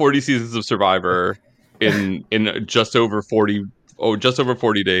all 40 seasons of Survivor in just over 40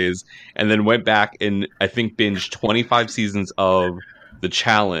 days, and then went back and I think binged 25 seasons of The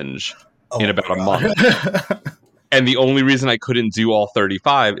Challenge in about a month. And the only reason I couldn't do all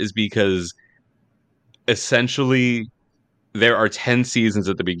 35 is because essentially there are 10 seasons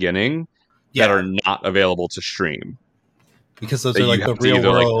at the beginning that are not available to stream. Because those are like the real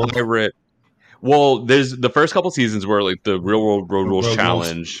world. Like well, there's the first couple seasons were like the Real World Road Rules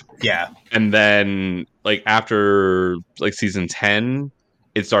Challenge. Yeah. And then like after like season 10,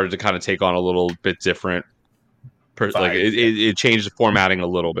 it started to kind of take on a little bit different. Like it changed the formatting a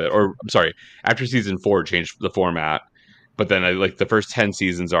little bit. Or I'm sorry, after season 4, it changed the format. But then like the first 10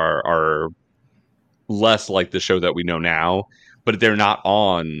 seasons are less like the show that we know now. but they're not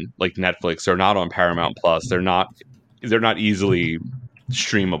on like Netflix. They're not on Paramount Plus. They're not easily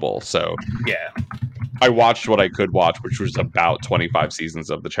streamable. So Yeah. I watched what I could watch, which was about 25 seasons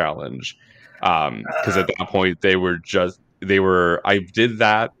of the challenge. Because at that point I did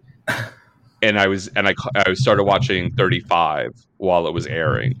that, and I started watching 35 while it was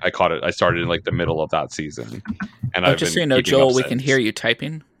airing. I caught it. I started in like the middle of that season, and I've just been so you know, keeping Joel, up we can since. hear you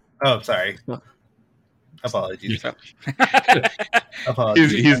typing. Oh, sorry. Well- Apologies. So-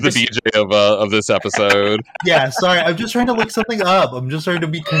 Apologies. He's the DJ of this episode. Yeah, sorry. I'm just trying to look something up. I'm just trying to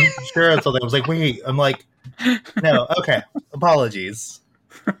be sure of something. I was like, wait. I'm like, no. Okay. Apologies.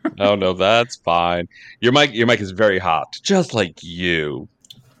 Oh no, that's fine. Your mic is very hot, just like you.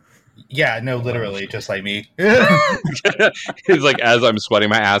 Yeah, no, literally, just like me. It's like as I'm sweating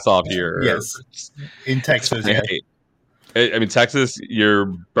my ass off here. Yes. In Texas, yeah. I mean, Texas, you're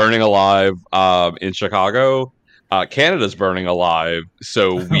burning alive. In Chicago, Canada's burning alive,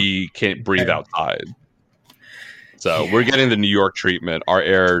 so we can't breathe outside. So we're getting the New York treatment. Our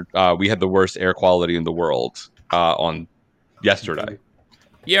air, we had the worst air quality in the world on yesterday.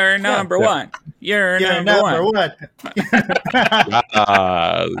 You're number one. You're Yeah, number one.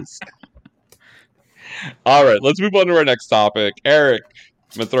 Yes. All right, let's move on to our next topic. Eric,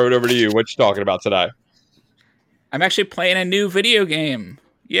 I'm gonna throw it over to you. What you talking about today? I'm actually playing a new video game.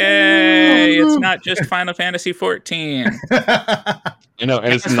 Yay! It's not just Final Fantasy 14. You know,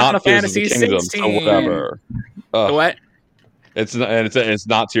 and it's It's not Final Tears of the Fantasy Kingdom, so 16. whatever. Ugh. What? It's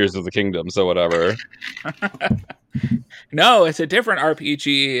not Tears of the Kingdom, so whatever. No, it's a different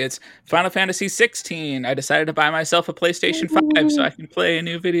RPG. It's Final Fantasy 16. I decided to buy myself a PlayStation 5 so I can play a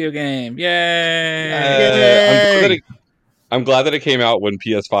new video game. Yay! I'm glad that it came out when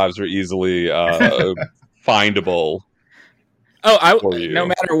PS5s were easily findable. Oh, for you. no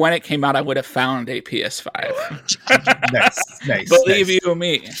matter when it came out, I would have found a PS5. Nice. Believe nice. you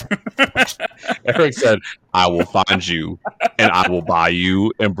me. Eric said, "I will find you, and I will buy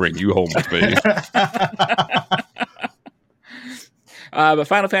you, and bring you home with me." But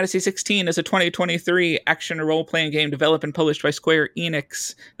Final Fantasy 16 is a 2023 action role-playing game developed and published by Square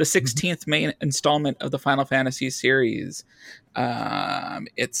Enix, the 16th main installment of the Final Fantasy series.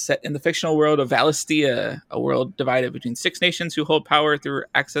 It's set in the fictional world of Valistia, a world divided between 6 nations who hold power through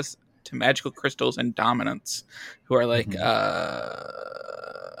access to magical crystals and dominants, who are like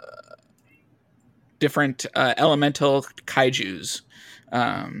different elemental kaijus.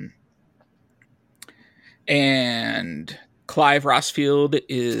 And Clive Rossfield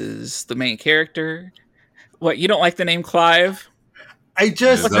is the main character. What, you don't like the name Clive? I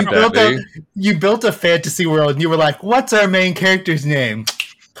just Is that you built a fantasy world and you were like, what's our main character's name?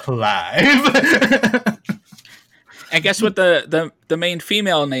 Clive. And guess what the main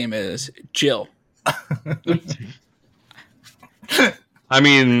female name is? Jill. I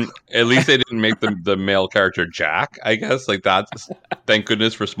mean, at least they didn't make the male character Jack. I guess like that's thank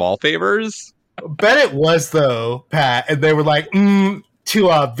goodness for small favors. Bet it was though, Pat, and they were like, too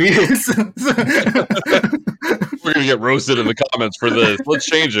obvious. We're gonna get roasted in the comments for this. Let's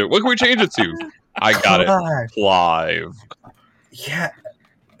change it. What can we change it to? I got it. Clive. Yeah.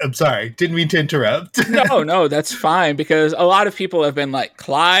 I'm sorry. Didn't mean to interrupt. No, that's fine, because a lot of people have been like,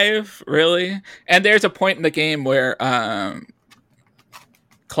 Clive, really? And there's a point in the game where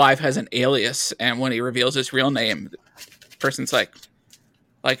Clive has an alias, and when he reveals his real name, the person's like,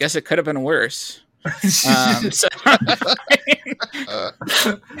 well, I guess it could have been worse.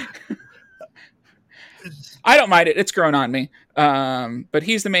 I don't mind it. It's grown on me. But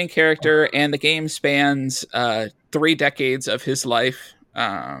he's the main character, and the game spans 3 decades of his life,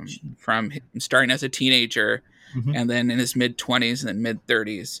 from starting as a teenager and then in his mid-20s and then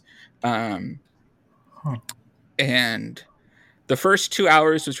mid-30s. And the first 2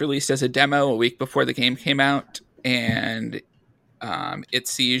 hours was released as a demo a week before the game came out, and it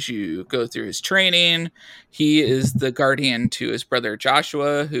sees you go through his training. He is the guardian to his brother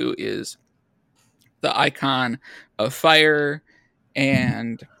Joshua, who is the icon of fire.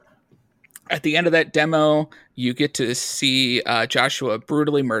 And at the end of that demo, you get to see Joshua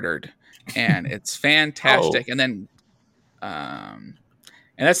brutally murdered, and it's fantastic. And then, and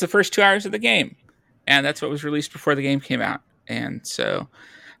that's the first 2 hours of the game, and that's what was released before the game came out. And so,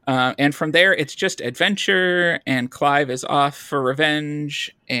 and from there, it's just adventure, and Clive is off for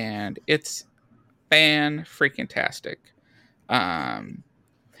revenge, and it's fan-freaking-tastic.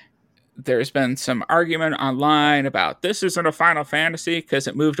 There's been some argument online about this isn't a Final Fantasy because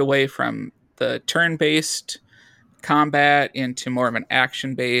it moved away from the turn-based combat into more of an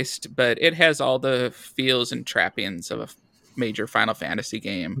action-based, but it has all the feels and trappings of a major Final Fantasy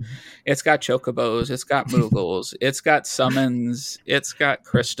game. It's got chocobos, it's got Moogles, it's got summons, it's got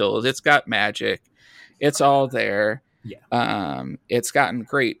crystals, it's got magic. It's all there. Yeah. It's gotten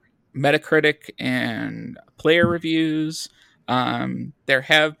great Metacritic and player reviews. There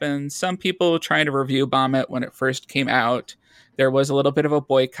have been some people trying to review bomb it when it first came out. There was a little bit of a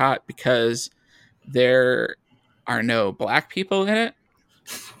boycott because there are no black people in it.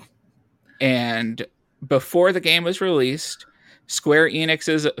 And before the game was released, Square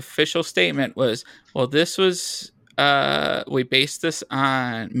Enix's official statement was, well, this was, we based this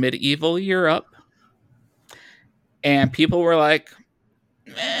on medieval Europe. And people were like,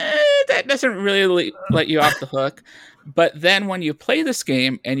 that doesn't really let you off the hook. But then when you play this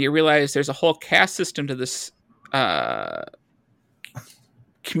game and you realize there's a whole caste system to this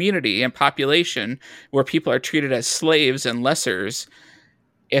community and population where people are treated as slaves and lessers,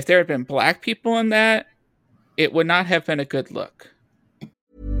 if there had been black people in that, it would not have been a good look.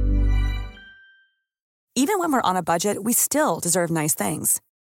 Even when we're on a budget, we still deserve nice things.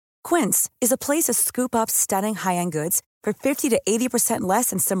 Quince is a place to scoop up stunning high-end goods for 50 to 80% less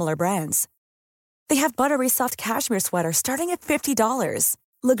than similar brands. They have buttery soft cashmere sweaters starting at $50,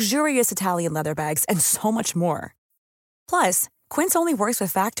 luxurious Italian leather bags, and so much more. Plus, Quince only works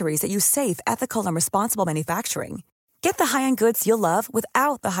with factories that use safe, ethical, and responsible manufacturing. Get the high-end goods you'll love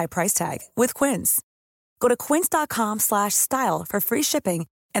without the high price tag with Quince. Go to quince.com/style for free shipping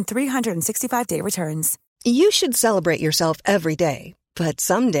and 365-day returns. You should celebrate yourself every day, but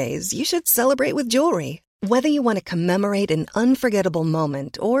some days you should celebrate with jewelry. Whether you want to commemorate an unforgettable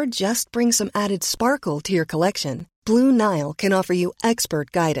moment or just bring some added sparkle to your collection, Blue Nile can offer you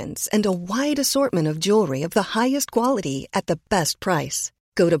expert guidance and a wide assortment of jewelry of the highest quality at the best price.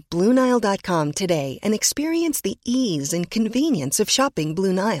 Go to BlueNile.com today and experience the ease and convenience of shopping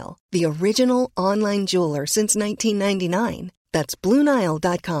Blue Nile, the original online jeweler since 1999. That's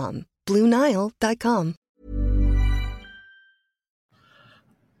BlueNile.com. BlueNile.com.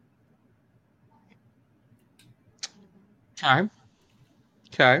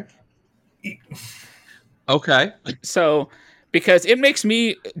 Okay. So, because it makes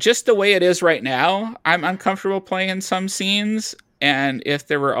me, just the way it is right now, I'm uncomfortable playing some scenes. And if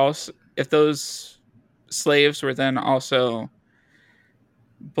there were also, if those slaves were then also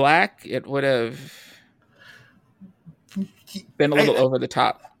black, it would have been a little over the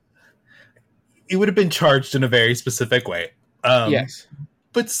top. It would have been charged in a very specific way. Yes.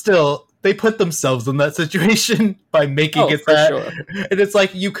 But still, they put themselves in that situation by making it that. Sure. And it's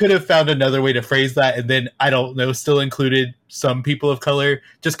like, you could have found another way to phrase that and then, I don't know, still included some people of color.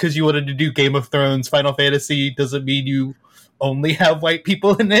 Just because you wanted to do Game of Thrones, Final Fantasy, doesn't mean you only have white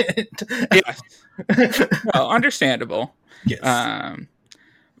people in it. Yes. Well, understandable. Yes.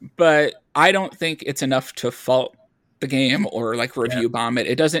 But I don't think it's enough to fault the game or like review bomb it.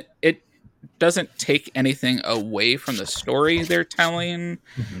 It doesn't take anything away from the story they're telling.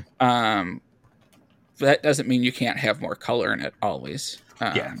 Mm-hmm. That doesn't mean you can't have more color in it always.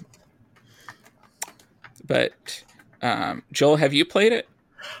 But Joel, have you played it?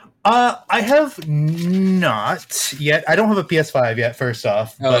 I have not yet. I don't have a PS5 yet, first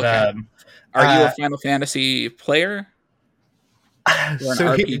off. But okay. Are you a Final Fantasy player? Or an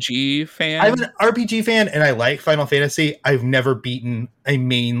RPG fan? I'm an RPG fan, and I like Final Fantasy. I've never beaten a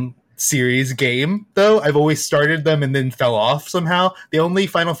main series game, though. I've always started them and then fell off somehow. The only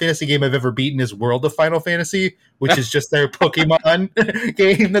Final Fantasy game I've ever beaten is World of Final Fantasy, which is just their Pokemon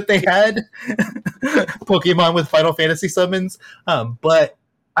game that they had. Pokemon with Final Fantasy summons. But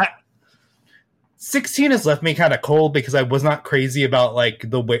 16 has left me kind of cold because I was not crazy about like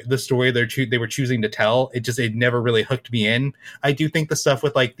the story they were choosing to tell. It never really hooked me in. I do think the stuff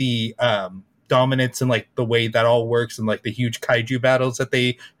with like the dominance and like the way that all works and like the huge kaiju battles that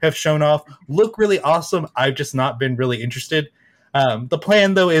they have shown off look really awesome. I've just not been really interested. The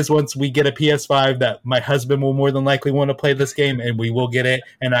plan though is once we get a PS5 that my husband will more than likely want to play this game, and we will get it,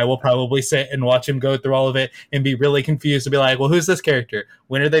 and I will probably sit and watch him go through all of it and be really confused and be like, well, who's this character?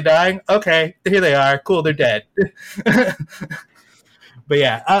 When are they dying? Okay, here they are. Cool, they're dead. But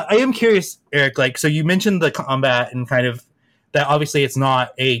yeah, I am curious, Eric, like, so you mentioned the combat and kind of that obviously it's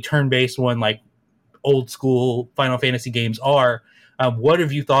not a turn-based one like old school Final Fantasy games are. What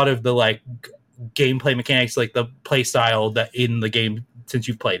have you thought of the like gameplay mechanics, like the play style that in the game since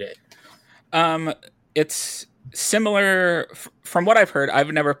you've played it? It's similar from what I've heard.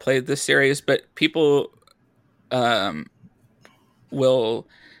 I've never played this series, but people will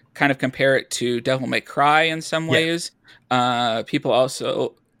kind of compare it to Devil May Cry in some ways. People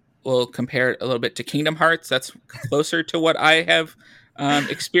also will compare it a little bit to Kingdom Hearts. That's closer to what I have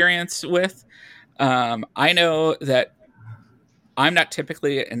experience with. I know that I'm not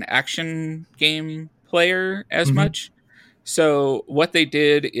typically an action game player as Mhm. much. So what they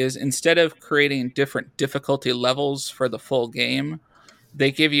did is instead of creating different difficulty levels for the full game,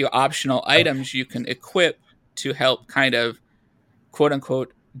 they give you optional items you can equip to help kind of quote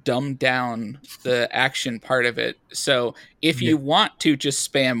unquote dumb down the action part of it. So if you want to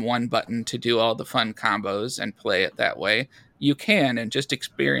just spam one button to do all the fun combos and play it that way, you can and just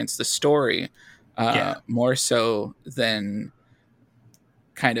experience the story more so than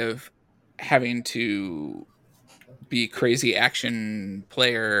kind of having to be crazy action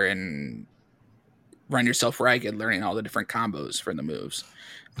player and run yourself ragged learning all the different combos for the moves.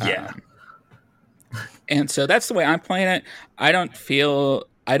 And so that's the way I'm playing it. I don't feel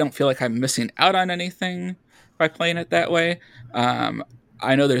like I'm missing out on anything by playing it that way.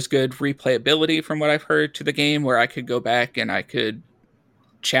 I know there's good replayability from what I've heard to the game where I could go back and I could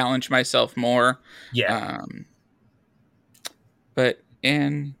challenge myself more. But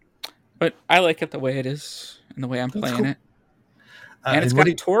I like it the way it is and the way I'm playing it. And it's got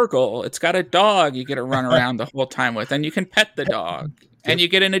a Torgal. It's got a dog you get to run around the whole time with, and you can pet the dog. And you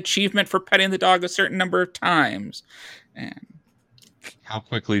get an achievement for petting the dog a certain number of times. And how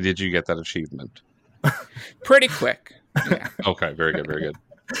quickly did you get that achievement? Pretty quick. Yeah. Okay, very good, very good.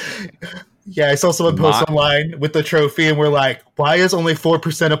 Yeah, I saw someone post online with the trophy, and we're like, why has only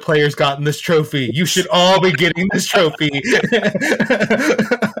 4% of players gotten this trophy? You should all be getting this trophy.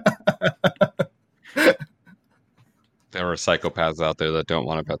 There are psychopaths out there that don't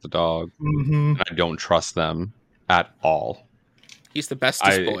want to pet the dog. Mm-hmm. And I don't trust them at all. He's the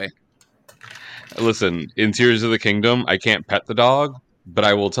bestest boy. Listen, in Tears of the Kingdom, I can't pet the dog, but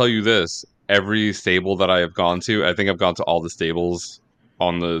I will tell you this. Every stable that I have gone to, I think I've gone to all the stables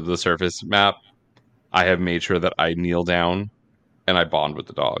on the surface map. I have made sure that I kneel down and I bond with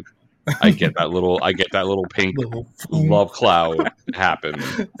the dog. I get that little pink love cloud happen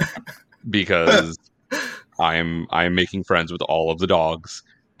because I'm making friends with all of the dogs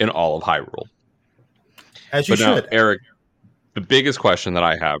in all of Hyrule. As you should. Now, Eric, the biggest question that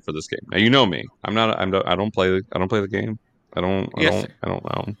I have for this game. Now you know me. I don't play the game. I don't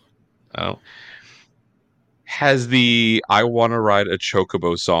know. Has the I Want to Ride a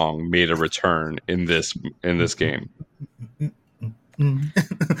Chocobo song made a return in this game?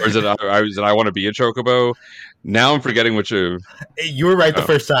 Or is it I Want to Be a Chocobo? Now I'm forgetting which of... You were right the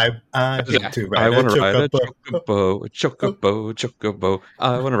first time. I want to ride a chocobo.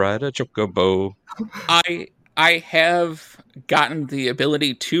 I want to ride a chocobo. I have gotten the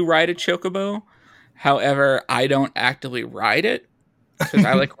ability to ride a chocobo. However, I don't actively ride it because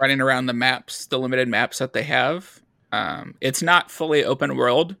I like riding around the maps, the limited maps that they have. It's not fully open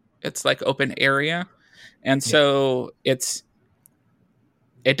world. It's like open area. And so it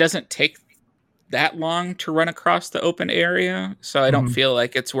doesn't take that long to run across the open area. So I don't feel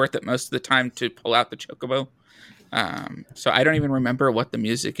like it's worth it most of the time to pull out the chocobo. So I don't even remember what the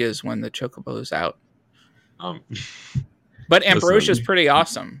music is when the chocobo is out. But Ambrosia's pretty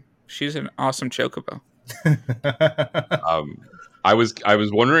awesome. She's an awesome chocobo. I was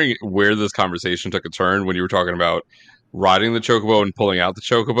wondering where this conversation took a turn when you were talking about riding the chocobo and pulling out the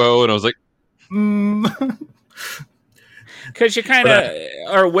chocobo, and I was like, because you kind of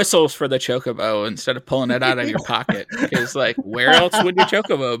are whistles for the chocobo instead of pulling it out of your pocket. Because like, where else would your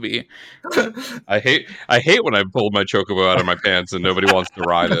chocobo be? I hate when I pull my chocobo out of my pants and nobody wants to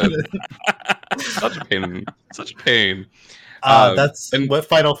ride it. Such a pain. That's what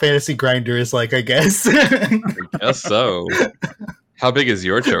Final Fantasy Grinder is like, I guess. I guess so. How big is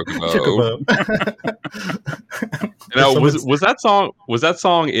your chocobo? Now, was that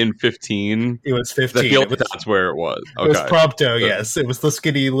song in 15? It was 15. That's where it was. Okay. It was Prompto, yes. It was the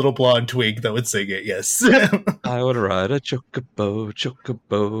skinny little blonde twig that would sing it, yes. I would ride a chocobo.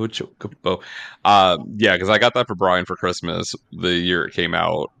 Yeah, because I got that for Brian for Christmas the year it came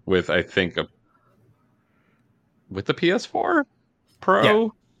out with, I think, with the PS4 Pro. Yeah.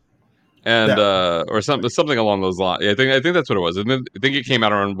 And or something along those lines. I think that's what it was. And then I think it came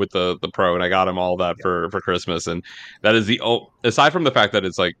out around with the Pro, and I got him all that for Christmas. And that is aside from the fact that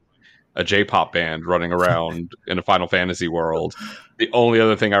it's like a J-pop band running around in a Final Fantasy world, the only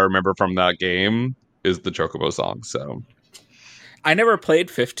other thing I remember from that game is the Chocobo song. So I never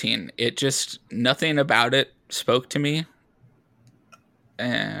played 15. It just nothing about it spoke to me,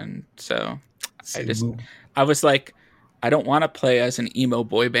 and so I was like, I don't want to play as an emo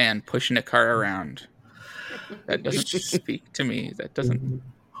boy band pushing a car around. That doesn't speak to me. That doesn't.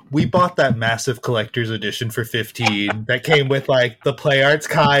 We bought that massive collector's edition for 15 that came with like the Play Arts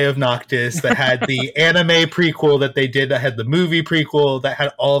Kai of Noctis, that had the anime prequel that they did, that had the movie prequel, that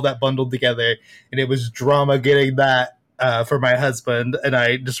had all of that bundled together. And it was drama getting that for my husband, and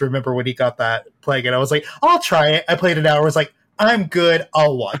I just remember when he got that playing it, I was like, I'll try it. I played an hour. I was like, I'm good.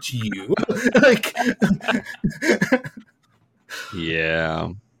 I'll watch you. like, yeah.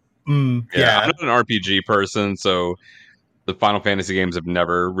 Yeah. I'm not an RPG person, so the Final Fantasy games have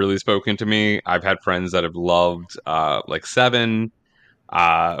never really spoken to me. I've had friends that have loved like 7.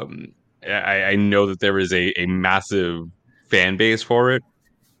 I know that there is a massive fan base for it.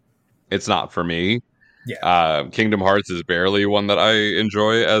 It's not for me. Yeah. Kingdom Hearts is barely one that I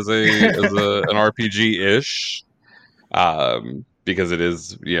enjoy as an RPG ish, because it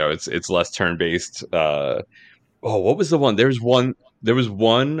is, it's less turn based. What was the one? There was one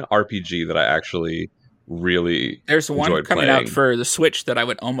RPG that I actually really There's one enjoyed coming playing. out for the Switch that I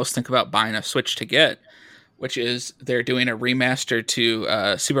would almost think about buying a Switch to get, which is they're doing a remaster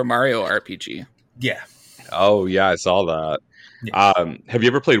to Super Mario RPG. Yeah. Oh yeah, I saw that. Yeah. Have you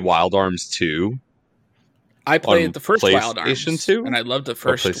ever played Wild Arms 2? I played the first Wild PlayStation Arms, 2? and I loved the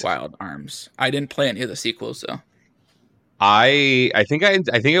first PlayStation. Wild Arms. I didn't play any of the sequels though. I think I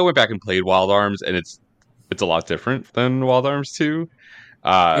went back and played Wild Arms, and it's a lot different than Wild Arms 2.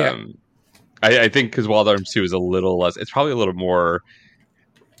 Yeah. I think because Wild Arms 2 is a little less. It's probably a little more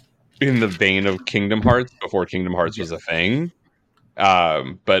in the vein of Kingdom Hearts before Kingdom Hearts was a thing.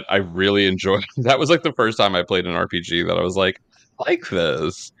 But I really enjoyed. That was like the first time I played an RPG that I was like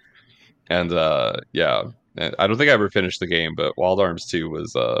this. And yeah, I don't think I ever finished the game, but Wild Arms 2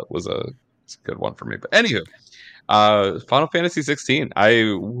 was a good one for me. But anywho, Final Fantasy 16.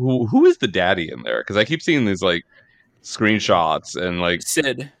 Who is the daddy in there? Because I keep seeing these like screenshots and like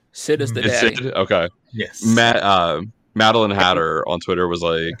Sid is the It's daddy. Sid? Okay. Yes. Madeline Hatter on Twitter was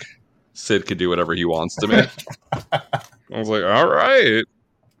like, Sid could do whatever he wants to me. I was like, all right.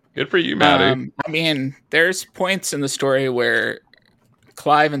 Good for you, Maddie. I mean, there's points in the story where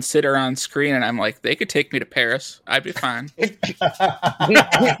Clive and Sid are on screen, and I'm like, they could take me to Paris. I'd be fine.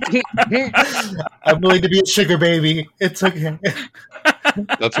 I'm willing to be a sugar baby. It's okay.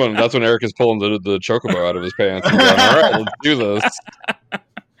 That's when Eric is pulling the chocobo out of his pants and going, all right, let's do this.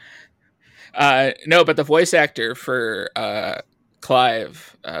 No, but the voice actor for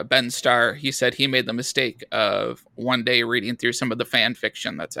Clive, Ben Starr, he said he made the mistake of one day reading through some of the fan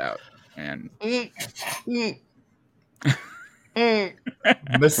fiction that's out. And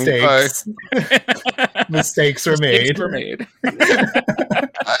Mistakes. Mistakes were made. Right.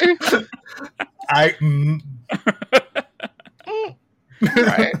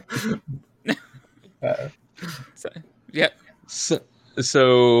 Yep.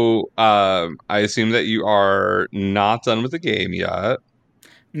 So I assume that you are not done with the game yet.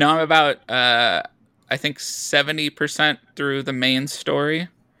 No, I'm about I think 70% through the main story.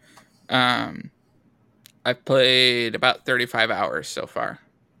 I've played about 35 hours so far.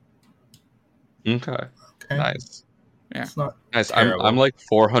 Okay. Nice. Yeah. It's not Nice. terrible. I'm like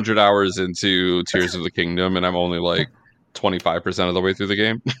 400 hours into Tears of the Kingdom, and I'm only like 25% of the way through the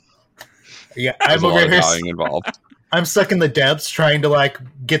game. Yeah, There's I'm a lot over of here. dying involved. I'm stuck in the depths trying to like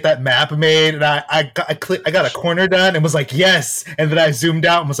get that map made, and I got a corner done and was like yes, and then I zoomed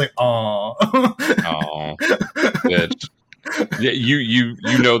out and was like oh, Bitch. Yeah, you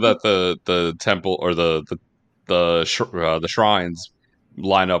know that the temple or the shrines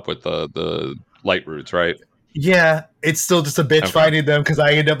line up with the light roots, right? yeah, it's still just a bitch Okay. finding them because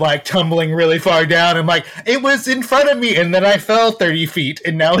I end up like tumbling really far down. I'm like, it was in front of me, and then I fell 30 feet,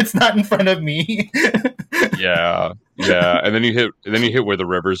 and now it's not in front of me. Yeah, and then you hit where the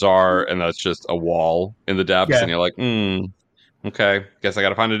rivers are, and that's just a wall in the depths, Yeah. and you're like, okay, guess I got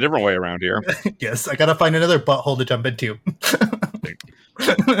to find a different way around here. Yes, I gotta find another butthole to jump into.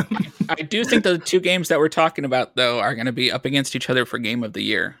 I do think the two games that we're talking about, though, are going to be up against each other for Game of the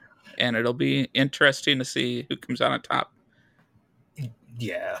Year. And it'll be interesting to see who comes out on top.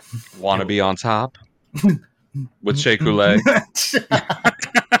 Yeah. Want to be on top with Shea Coulee?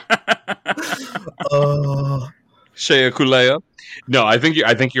 Shea Coulee? No, I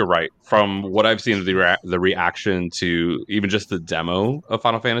think you're right. From what I've seen of the reaction to even just the demo of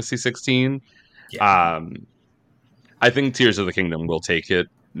Final Fantasy 16, Yeah. I think Tears of the Kingdom will take it.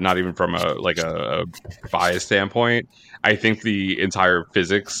 Not even from a bias standpoint. I think the entire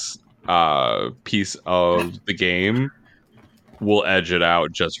physics piece of the game will edge it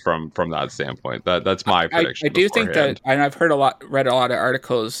out just from that standpoint. That's my prediction. I do think beforehand. that, and I've read a lot of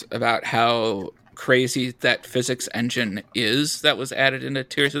articles about how crazy that physics engine is that was added into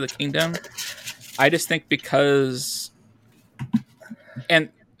Tears of the Kingdom. I just think because, and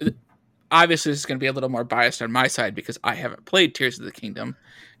obviously this is going to be a little more biased on my side because I haven't played Tears of the Kingdom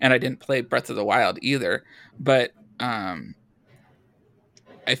and I didn't play Breath of the Wild either. But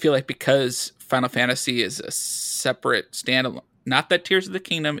I feel like because Final Fantasy is a separate standalone, not that Tears of the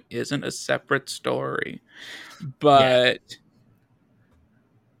Kingdom isn't a separate story, but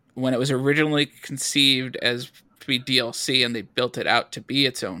when it was originally conceived as to be DLC and they built it out to be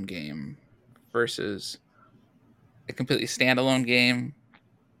its own game versus a completely standalone game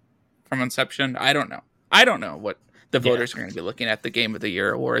from inception, I don't know what the voters are going to be looking at the Game of the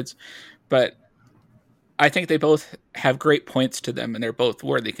Year awards, but I think they both have great points to them, and they're both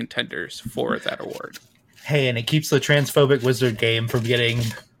worthy contenders for that award. Hey, and it keeps the transphobic wizard game from getting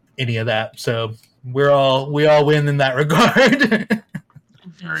any of that, so we all win in that regard.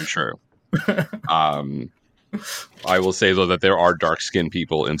 Very true. I will say though that there are dark-skinned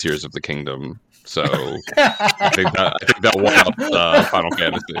people in Tears of the Kingdom, so I think that won up Final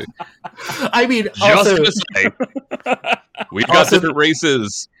Fantasy. I mean, Just also, to say, we've got different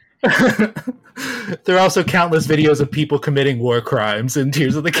races. there are also countless videos of people committing war crimes in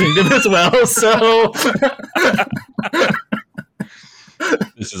Tears of the Kingdom as well. So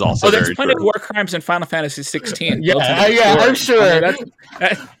this is also there's very plenty true. of war crimes in Final Fantasy 16. I'm sure. I mean,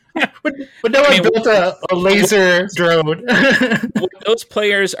 but no one built a laser drone. what those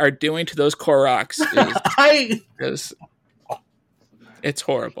players are doing to those Koroks is it's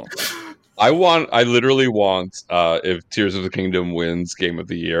horrible. I literally want if Tears of the Kingdom wins Game of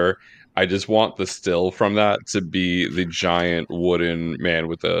the Year, I just want the still from that to be the giant wooden man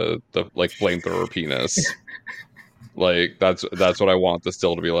with the like flamethrower penis. Like that's what I want the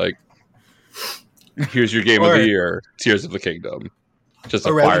still to be like. Here's your Game of the Year, Tears of the Kingdom. Just a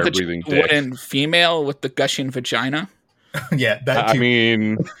fire breathing dick. Wooden female with the gushing vagina. Yeah, that too. I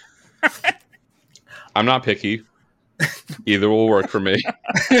mean, I'm not picky. Either will work for me.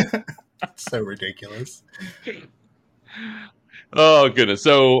 So ridiculous. Oh goodness.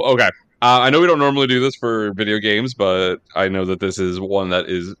 So okay, I know we don't normally do this for video games, but I know that this is one that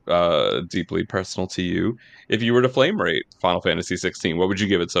is deeply personal to you. If you were to flame rate Final Fantasy 16, what would you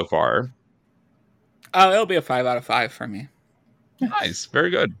give it so far? Oh, it'll be a 5 out of 5 for me. Nice,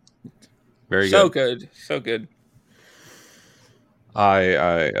 very good, very good. So good.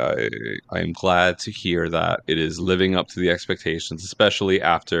 I am glad to hear that it is living up to the expectations, especially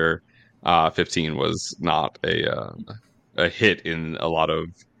after 15 was not a hit in a lot of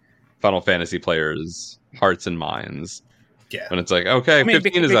Final Fantasy players' hearts and minds. Yeah, when it's like, okay,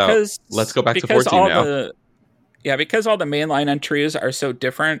 15 is out, let's go back to 14 now. Because all the mainline entries are so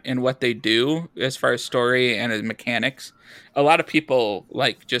different in what they do as far as story and as mechanics, a lot of people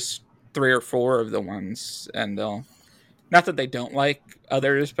like just 3 or 4 of the ones, and they'll, not that they don't like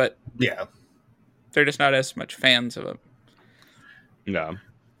others, but yeah, they're just not as much fans of them. No.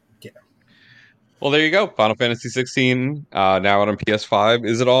 Yeah. Well, there you go. Final Fantasy 16 now out on PS5.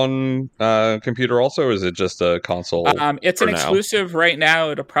 Is it on computer also, or is it just a console? It's an exclusive right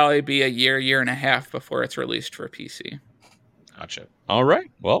now. It'll probably be a year and a half before it's released for PC. Gotcha. All right.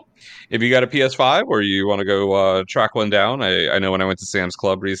 Well, if you got a PS5 or you want to go track one down, I know when I went to Sam's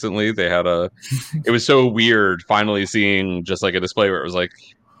Club recently, they had it was so weird finally seeing just like a display where it was like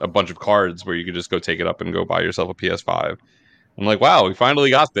a bunch of cards where you could just go take it up and go buy yourself a PS5. I'm like, wow, we finally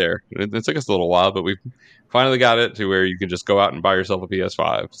got there. It took us a little while, but we finally got it to where you can just go out and buy yourself a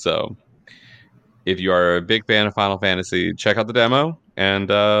PS5. So if you are a big fan of Final Fantasy, check out the demo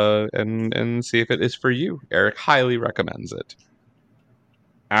and see if it is for you. Eric highly recommends it.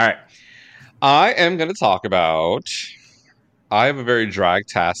 All right. I am going to talk about... I have a very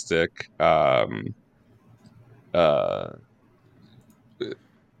drag-tastic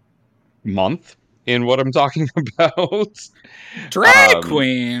month in what I'm talking about. Drag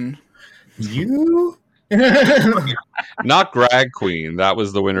queen. You? Not Drag Queen. That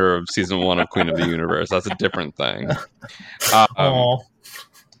was the winner of season 1 of Queen of the Universe. That's a different thing. We'll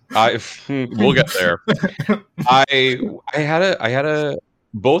get there. I had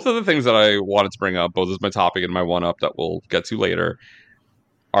both of the things that I wanted to bring up, both as my topic and my one up that we'll get to later,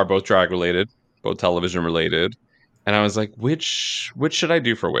 are both drag related, both television related. And I was like, which should I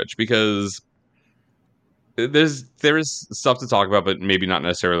do for which? Because there is stuff to talk about, but maybe not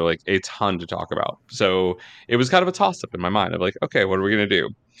necessarily like a ton to talk about. So it was kind of a toss up in my mind of like, okay, what are we going to do?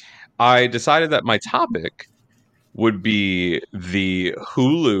 I decided that my topic would be the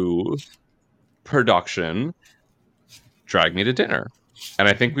Hulu production Drag Me to Dinner. And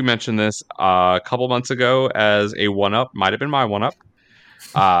I think we mentioned this a couple months ago as a one-up. Might have been my one-up.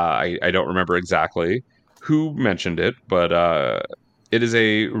 I don't remember exactly who mentioned it, but it is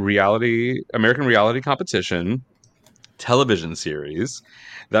a American reality competition television series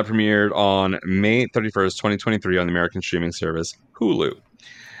that premiered on May 31st, 2023 on the American streaming service Hulu.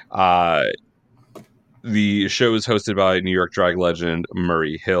 The show is hosted by New York drag legend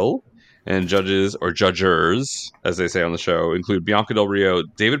Murray Hill, and judgers, as they say on the show, include Bianca Del Rio,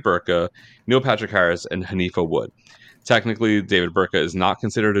 David Burka, Neil Patrick Harris, and Hanifa Wood. Technically, David Burka is not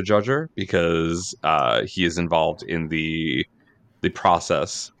considered a judger because he is involved in the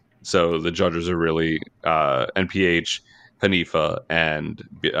process. So the judges are really NPH, Hanifa, and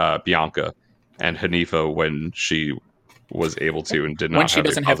Bianca. And Hanifa, when she was able to and did not have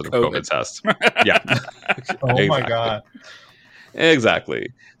a positive COVID test. Yeah. Oh exactly. my God.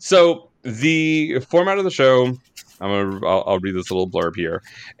 Exactly. So the format of the show, I'll read this little blurb here.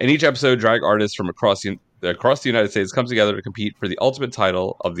 In each episode, drag artists from across the United States come together to compete for the ultimate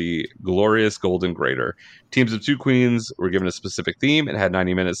title of the glorious Golden Grater. Teams of 2 queens were given a specific theme and had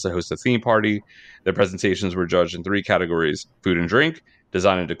 90 minutes to host a theme party. Their presentations were judged in 3 categories: food and drink,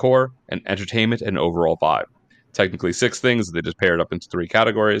 design and decor, and entertainment and overall vibe. Technically 6 things. They just paired up into 3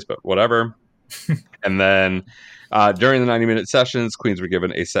 categories, but whatever. And then during the 90-minute sessions, queens were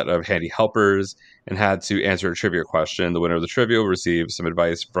given a set of handy helpers and had to answer a trivia question. The winner of the trivia will receive some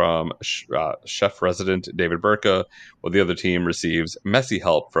advice from chef resident David Burka, while the other team receives messy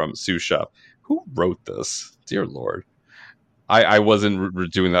help from sous chef. Who wrote this? Dear Lord. I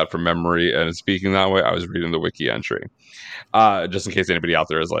wasn't doing that from memory and speaking that way. I was reading the wiki entry. Just in case anybody out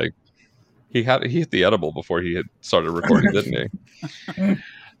there is like, he hit the edible before he had started recording, didn't he?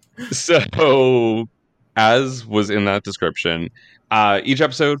 So, as was in that description, each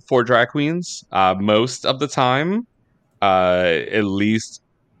episode 4 drag queens. Most of the time, at least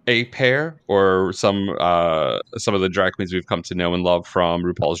a pair, or some of the drag queens we've come to know and love from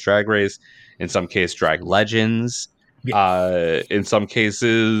RuPaul's Drag Race. In some case, drag legends. Yeah. In some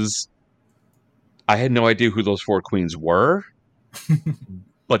cases, I had no idea who those 4 queens were.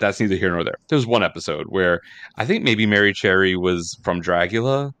 But that's neither here nor there. There was one episode where I think maybe Mary Cherry was from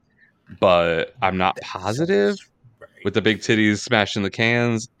Dragula, but I'm not positive. Right. With the big titties smashing the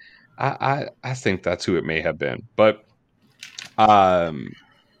cans, I think that's who it may have been. But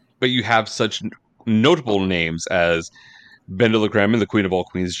you have such notable names as Benda LaCreme and the Queen of All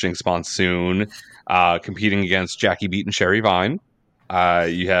Queens, Jinx Monsoon, competing against Jackie Beat and Sherry Vine.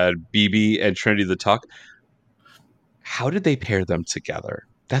 You had BB and Trinity the Tuck. How did they pair them together?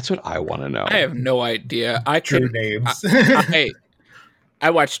 That's what I want to know. I have no idea. Names. I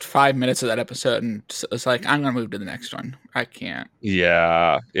watched 5 minutes of that episode and it's like, I'm going to move to the next one. I can't.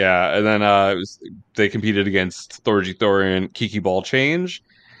 Yeah. And then they competed against Thorgy Thorin, Kiki Ball Change.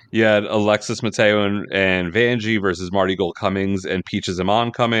 You had Alexis Mateo and Vanjie versus Marty Gold Cummings and Peaches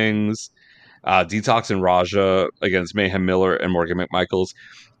Iman Cummings. Detox and Raja against Mayhem Miller and Morgan McMichaels.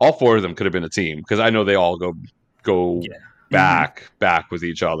 All 4 of them could have been a team because I know they all go back with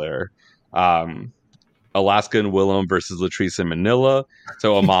each other. Alaska and Willem versus Latrice and Manila.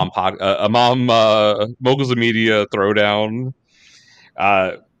 So a mom Moguls of Media throwdown.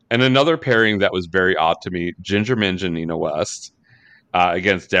 And another pairing that was very odd to me, Ginger Minj and Nina West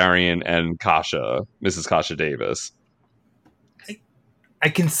against Darian and Mrs. Kasha Davis. I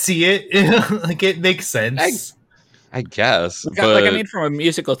can see it. Like, it makes sense. I guess. From a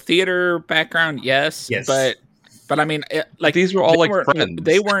musical theater background, yes. But I mean, these were all friends.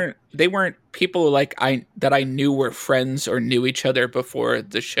 They weren't people that I knew were friends or knew each other before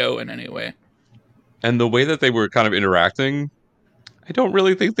the show in any way. And the way that they were kind of interacting, I don't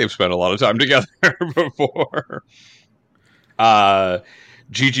really think they've spent a lot of time together before.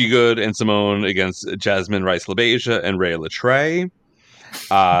 Gigi Good and Simone against Jasmine Rice LaBeija and Rhea Latre.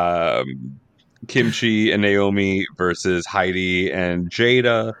 Kimchi and Naomi versus Heidi and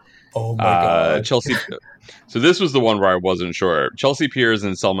Jada. Oh my God. Chelsea. So this was the one where I wasn't sure. Chelsea Piers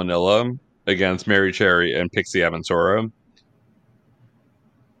and Salmonella against Mary Cherry and Pixie Aventura.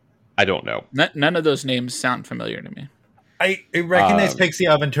 I don't know. None of those names sound familiar to me. I recognize Pixie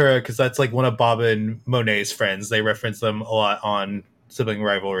Aventura because that's like one of Bob and Monet's friends. They reference them a lot on Sibling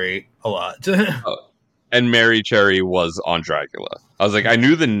Rivalry a lot. And Mary Cherry was on Dragula. I was like, I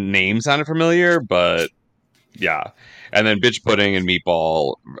knew the name sounded familiar, but yeah. And then Bitch Pudding and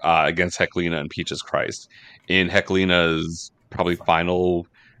Meatball against Heclina and Peaches Christ in Heclina's probably final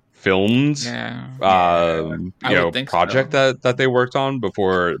filmed project that they worked on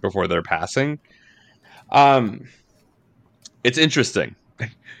before their passing. It's interesting.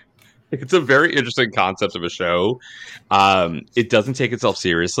 It's a very interesting concept of a show. It doesn't take itself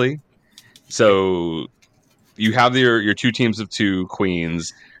seriously. So you have your 2 teams of 2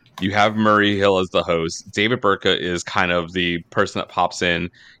 queens. You have Murray Hill as the host. David Burka is kind of the person that pops in,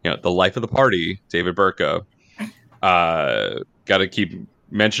 the life of the party, David Burka. Got to keep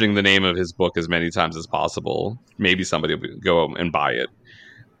mentioning the name of his book as many times as possible. Maybe somebody will go and buy it.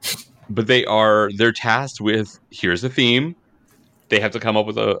 but they're tasked with, here's a theme. They have to come up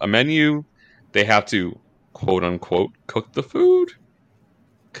with a menu. They have to, quote unquote, cook the food.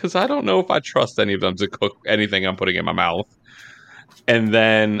 Because I don't know if I trust any of them to cook anything I'm putting in my mouth. And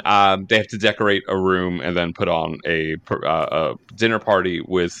then they have to decorate a room and then put on a dinner party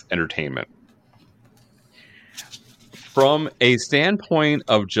with entertainment. From a standpoint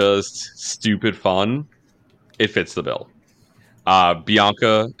of just stupid fun, it fits the bill.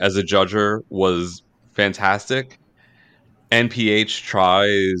 Bianca as a judger was fantastic. NPH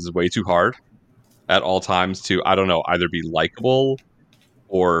tries way too hard at all times to, I don't know, either be likable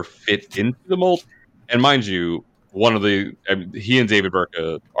or fit into the mold. And mind you, he and David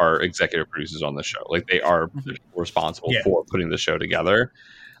Burka are executive producers on the show. Like, they are responsible for putting the show together.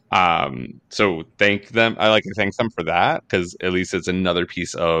 So thank them. I like to thank them for that, because at least it's another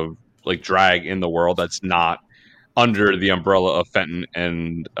piece of like drag in the world that's not under the umbrella of Fenton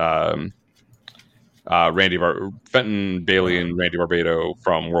and Fenton Bailey and Randy Barbado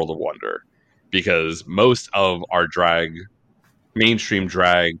from World of Wonder, because most of our mainstream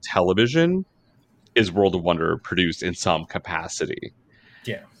drag television is World of Wonder produced in some capacity.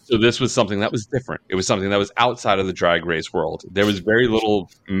 Yeah. So this was something that was different. It was something that was outside of the Drag Race world. There was very little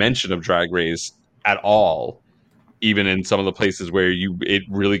mention of Drag Race at all, even in some of the places where it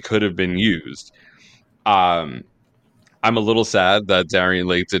really could have been used. I'm a little sad that Darian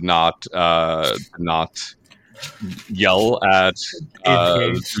Lake did not yell at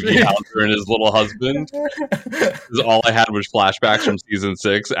Doogie Howser and his little husband. Because all I had was flashbacks from season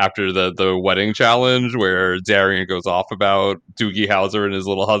 6 after the wedding challenge where Darian goes off about Doogie Howser and his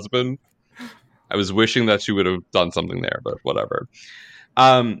little husband. I was wishing that she would have done something there, but whatever.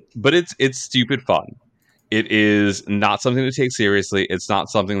 But it's stupid fun. It is not something to take seriously. It's not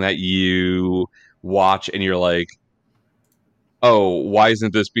something that you watch and you're like, oh, why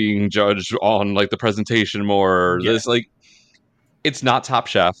isn't this being judged on like the presentation more? Yeah. This, like, it's not Top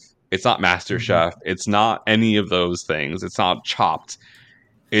Chef. It's not Master Chef. It's not any of those things. It's not Chopped.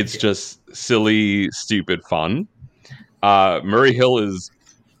 It's just silly, stupid fun. Murray Hill is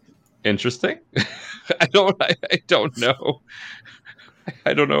interesting. I don't know.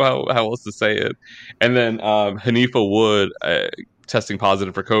 I don't know how else to say it. And then Hanifa Wood testing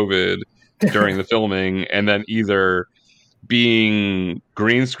positive for COVID during the filming, and then either being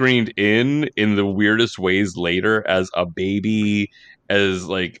green screened in the weirdest ways later as a baby, as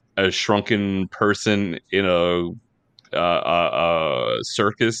like a shrunken person in a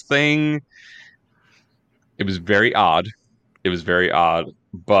circus thing. It was very odd.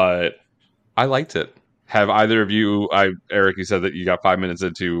 But I liked it. Have either of you, Eric, you said that you got 5 minutes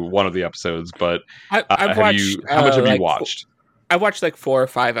into one of the episodes, but I've watched, how much have you watched? I watched like 4 or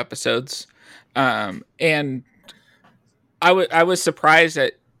 5 episodes. And I was surprised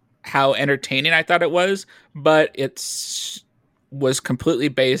at how entertaining I thought it was, but was completely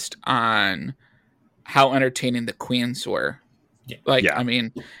based on how entertaining the queens were. Yeah. I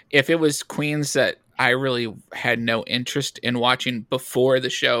mean, if it was queens that I really had no interest in watching before the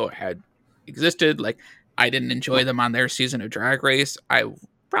show had existed, like I didn't enjoy them on their season of Drag Race, I'm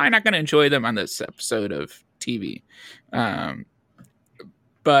probably not going to enjoy them on this episode of TV.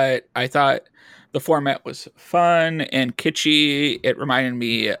 But I thought the format was fun and kitschy. It reminded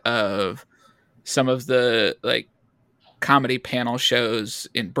me of some of the like comedy panel shows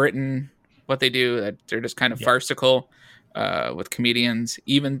in Britain, what they do. That they're just kind of farcical with comedians.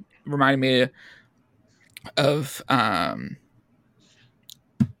 Even reminded me of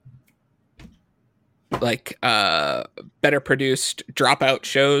better produced Dropout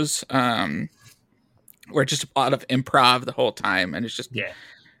shows, where just a lot of improv the whole time, and it's just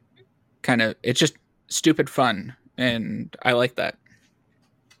it's just stupid fun, and I like that.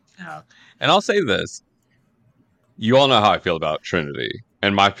 Yeah. And I'll say this. You all know how I feel about Trinity,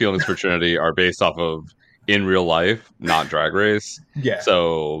 and my feelings for Trinity are based off of in real life, not Drag Race. Yeah.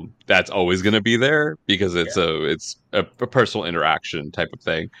 So that's always going to be there because it's a personal interaction type of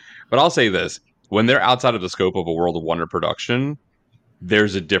thing. But I'll say this. When they're outside of the scope of a World of Wonder production,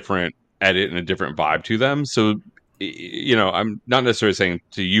 there's a different edit and a different vibe to them. So, you know, I'm not necessarily saying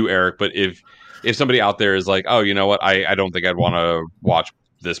to you, Eric, but if somebody out there is like, oh, you know what, I don't think I'd want to watch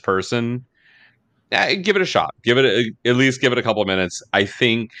this person, give it a shot. At least give it a couple of minutes. I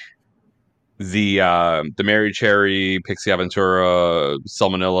think the Mary Cherry, Pixie Aventura,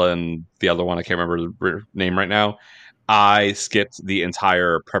 Salmonella, and the other one, I can't remember the name right now. I skipped the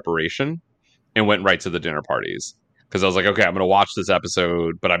entire preparation and went right to the dinner parties because I was like, okay, I'm going to watch this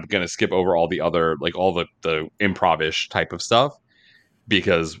episode, but I'm going to skip over all the other, like all the improv-ish type of stuff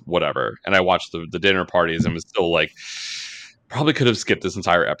because whatever. And I watched the dinner parties and was still like, probably could have skipped this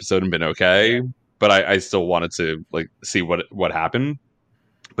entire episode and been okay. Yeah. But I still wanted to like see what happened.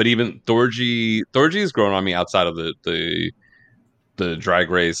 But even Thorgy has grown on me outside of the Drag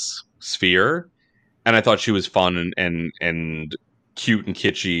Race sphere, and I thought she was fun and cute and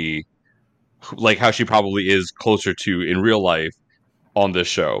kitschy, like how she probably is closer to in real life on this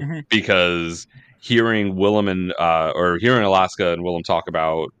show. Because hearing Willem or hearing Alaska and Willem talk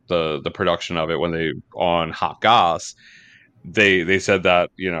about the production of it when they on Hot Goss, they said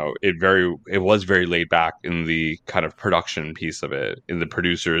that, you know, it was very laid back in the kind of production piece of it, in the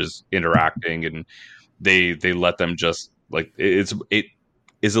producers interacting, and they let them just like it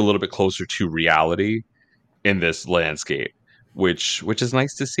is a little bit closer to reality in this landscape, which is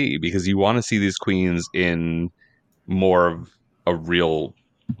nice to see, because you want to see these queens in more of a real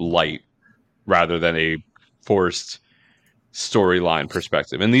light rather than a forced storyline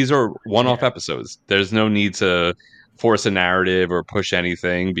perspective. And these are one-off episodes. There's no need to force a narrative or push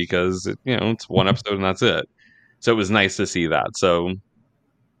anything, because it's one episode and that's it. So it was nice to see that. So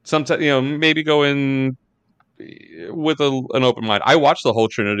sometimes, maybe go in with an open mind. I watched the whole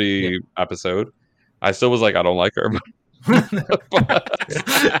Trinity episode. I still was like, I don't like her,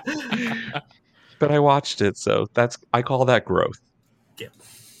 but I watched it, so I call that growth. Yeah.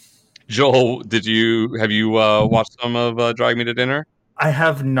 Joel, have you watched some of Drag Me to Dinner? I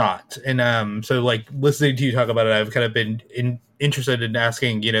have not, and so like listening to you talk about it, I've kind of been interested in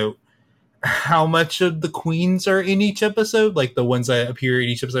asking, how much of the queens are in each episode? Like the ones that appear in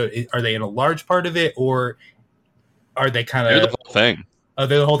each episode, are they in a large part of it, or are they kind of the whole thing? Oh,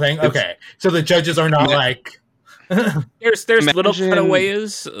 they're the whole thing. Okay, so the judges are not like. There's little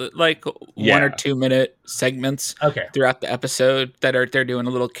cutaways, like 1 or 2 minute segments throughout the episode they're doing a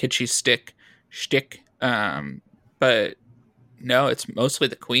little kitschy shtick. But no, it's mostly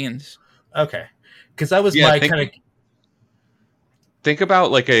the queens. Okay, because that was my kind of. Think about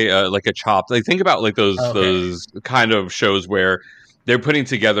like a chop. Like think about like those kind of shows where they're putting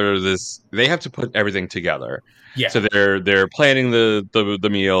together this. They have to put everything together. Yeah. So they're planning the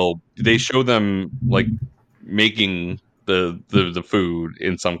meal. They show them like making the food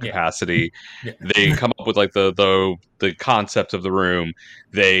in some capacity. Yeah. They come up with like the concept of the room.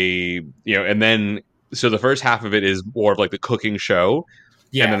 They and then so the first half of it is more of like the cooking show.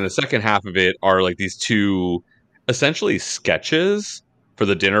 Yeah. And then the second half of it are like these two essentially sketches for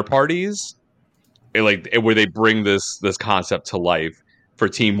the dinner parties, where they bring this concept to life for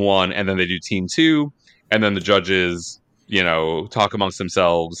team one, and then they do team two, and then the judges talk amongst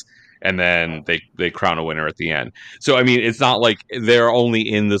themselves, and then they crown a winner at the end. So I mean, it's not like they're only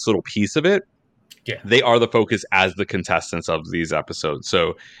in this little piece of it. Yeah, they are the focus as the contestants of these episodes.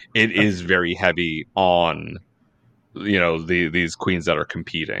 So it is very heavy on these queens that are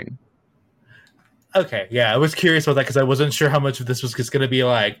competing. Okay, yeah, I was curious about that because I wasn't sure how much of this was just going to be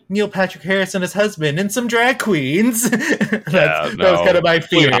like Neil Patrick Harris and his husband and some drag queens. That was kind of my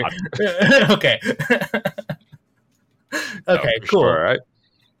fear. Okay. Okay, cool. Sure.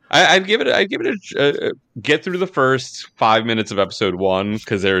 I'd give it a get through the first 5 minutes of episode 1,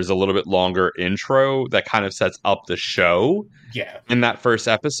 because there's a little bit longer intro that kind of sets up the show. Yeah. In that first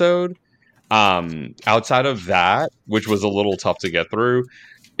episode, outside of that, which was a little tough to get through,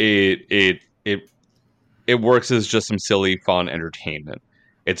 it works as just some silly, fun entertainment.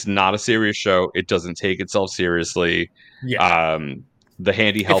 It's not a serious show. It doesn't take itself seriously. Yeah. The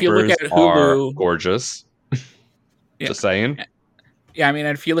handy helpers are gorgeous. Just saying. Yeah, I mean,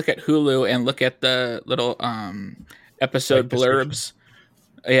 if you look at Hulu and look at the little episode blurbs,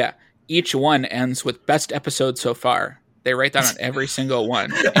 each one ends with best episode so far. They write that on every single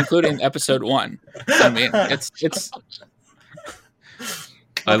one, including episode 1. I mean, it's.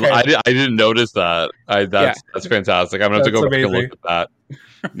 I didn't notice that. That's fantastic. I'm gonna have to go back and look at that.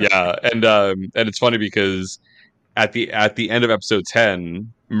 Yeah, and it's funny because at the end of episode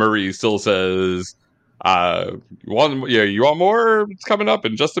 10, Murray still says, "You want more? It's coming up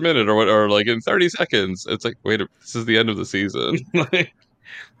in just a minute, or like in 30 seconds." It's like, wait, this is the end of the season.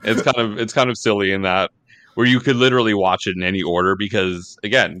 It's kind of silly in that, where you could literally watch it in any order, because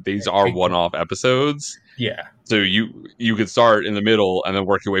again, these are one-off episodes. Yeah. So you could start in the middle and then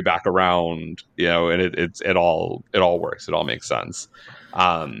work your way back around, and it all works. It all makes sense.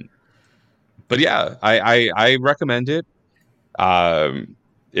 But yeah, I recommend it.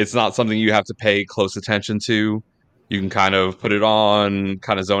 It's not something you have to pay close attention to. You can kind of put it on,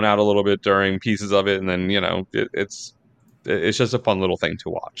 kind of zone out a little bit during pieces of it, and then it's just a fun little thing to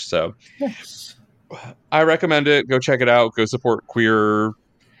watch. So yes. I recommend it. Go check it out. Go support queer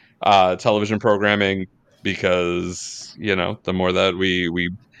television programming, because the more that we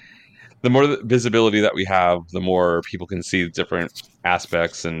the more visibility that we have, the more people can see different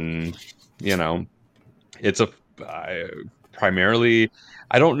aspects, and it's primarily.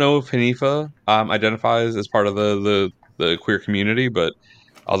 I don't know if Hanifa identifies as part of the queer community, but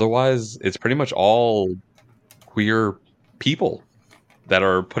otherwise, it's pretty much all queer people that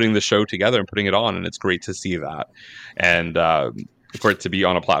are putting the show together and putting it on, and it's great to see that. And for it to be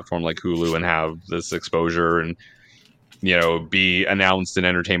on a platform like Hulu and have this exposure and be announced in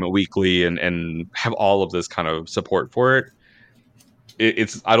Entertainment Weekly and have all of this kind of support for it,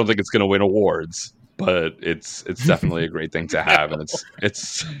 it's I don't think it's going to win awards, but it's definitely a great thing to have, and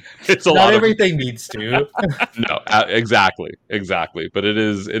it's a Not lot. Everything needs to. No, exactly, but it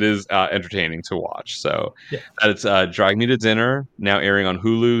is entertaining to watch. So it's Drag Me to Dinner, now airing on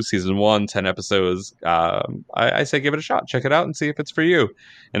Hulu, season 1, 10 episodes. I say give it a shot, check it out, and see if it's for you.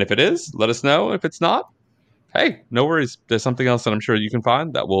 And if it is, let us know. If it's not, hey, no worries. There's something else that I'm sure you can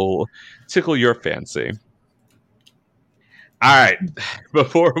find that will tickle your fancy. All right,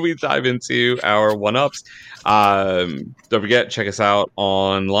 before we dive into our one-ups, don't forget, check us out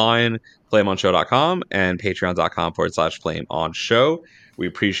online, flameonshow.com and patreon.com/flameonshow. We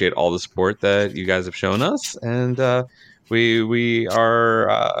appreciate all the support that you guys have shown us, and we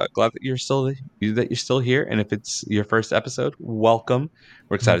are glad that you're still here. And if it's your first episode, welcome.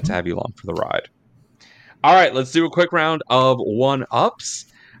 We're excited to have you along for the ride. All right, let's do a quick round of one-ups.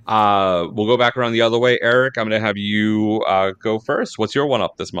 We'll go back around the other way. Eric, I'm going to have you go first. What's your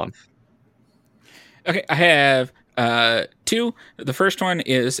one-up this month? Okay, I have 2. The first one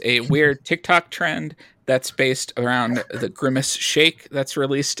is a weird TikTok trend that's based around the Grimace Shake that's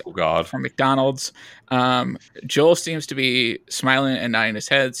released from McDonald's. Joel seems to be smiling and nodding his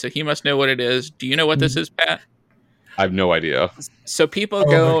head, so he must know what it is. Do you know what this is, Pat? I have no idea. So people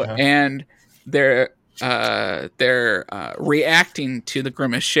go and they're reacting to the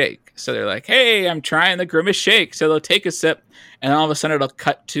Grimace Shake. So they're like, hey, I'm trying the Grimace Shake. So they'll take a sip, and all of a sudden it'll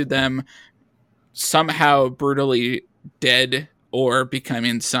cut to them somehow brutally dead or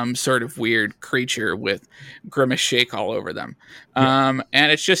becoming some sort of weird creature with Grimace Shake all over them. And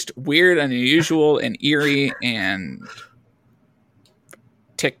it's just weird and unusual and eerie and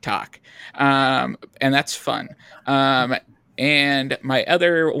TikTok. And that's fun. And my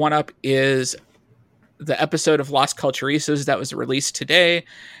other one-up is the episode of Las Culturistas that was released today.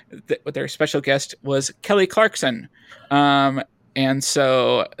 Their special guest was Kelly Clarkson. And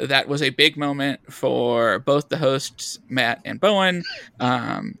so that was a big moment for both the hosts, Matt and Bowen,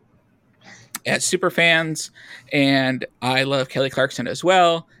 as superfans. And I love Kelly Clarkson as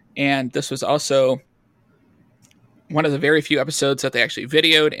well. And this was also one of the very few episodes that they actually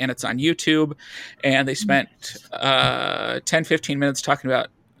videoed, and it's on YouTube. And they spent 10-15 minutes talking about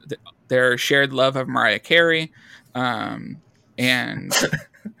their shared love of Mariah Carey. And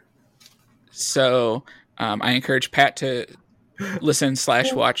so I encourage Pat to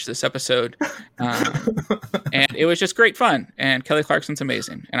listen/watch this episode. And it was just great fun. And Kelly Clarkson's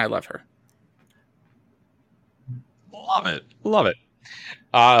amazing, and I love her. Love it.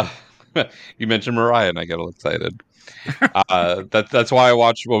 You mentioned Mariah, and I get all excited. That's why I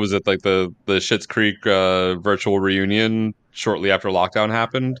watched, what was it, like the Schitt's Creek virtual reunion shortly after lockdown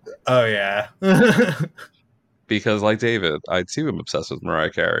happened. Oh yeah. Because like David, I too am obsessed with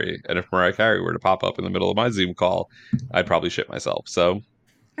Mariah Carey, and if Mariah Carey were to pop up in the middle of my Zoom call, I'd probably shit myself. So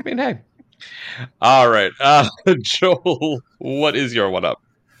I mean, hey. All right, Joel, what is your one up?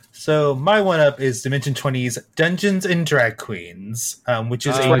 So my one up is Dimension 20's Dungeons and Drag Queens, which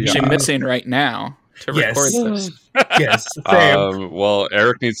is what you're missing right now to record this. Yes. Well,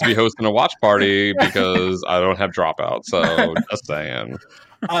 Eric needs to be hosting a watch party because I don't have Dropout. So just saying.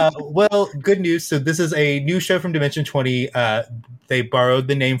 Well, good news. So this is a new show from Dimension 20. They borrowed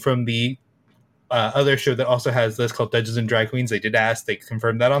the name from the other show that also has this called Dungeons and Drag Queens. They did ask. They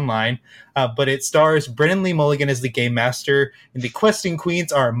confirmed that online. But it stars Brennan Lee Mulligan as the Game Master. And the questing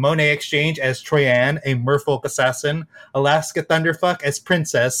queens are Monet Exchange as Troyanne, a merfolk assassin. Alaska Thunderfuck as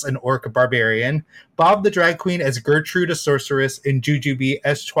Princess, an orc barbarian. Bob the Drag Queen as Gertrude, a sorceress. And Jujubee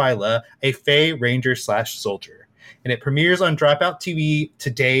as Twyla, a fae ranger/soldier. And it premieres on Dropout TV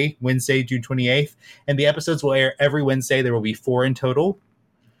today, Wednesday, June 28th. And the episodes will air every Wednesday. There will be 4 in total.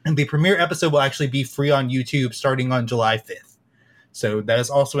 And the premiere episode will actually be free on YouTube starting on July 5th. So that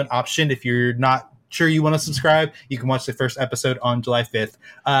is also an option. If you're not sure you want to subscribe, you can watch the first episode on July 5th.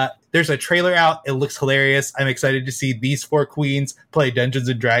 There's a trailer out. It looks hilarious. I'm excited to see these 4 queens play Dungeons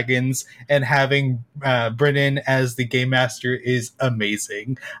and Dragons, and having Brennan as the Game Master is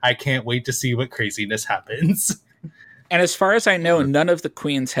amazing. I can't wait to see what craziness happens. And as far as I know, none of the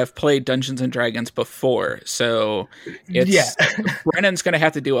queens have played Dungeons and Dragons before, so Brennan's going to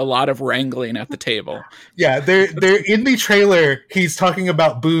have to do a lot of wrangling at the table. Yeah, they're in the trailer. He's talking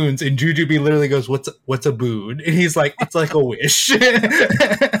about boons, and Jujubee literally goes, "What's a boon?" And he's like, "It's like a wish."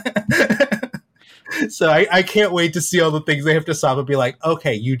 So I can't wait to see all the things they have to solve and be like,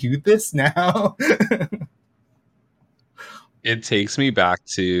 "Okay, you do this now." It takes me back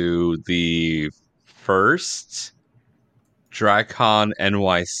to the first DragCon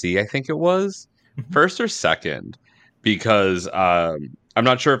NYC, I think it was. First or second, because I'm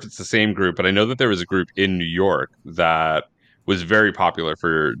not sure if it's the same group, but I know that there was a group in New York that was very popular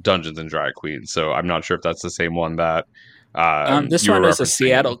for Dungeons and Drag Queens. So I'm not sure if that's the same one that this one is a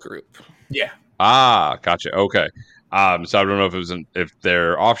Seattle group. Yeah. Ah, gotcha. Okay. So I don't know if it was if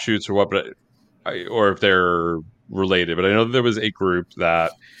they're offshoots or what, but or if they're related. But I know that there was a group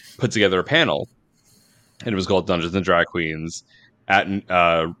that put together a panel, and it was called Dungeons and Drag Queens at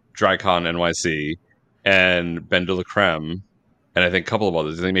DragCon NYC, and Ben de la Creme, and I think a couple of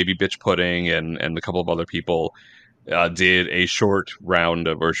others. I think maybe Bitch Pudding and a couple of other people did a short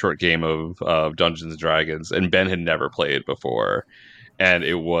game of Dungeons and Dragons, and Ben had never played before, and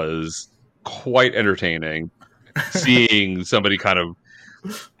it was quite entertaining seeing somebody kind of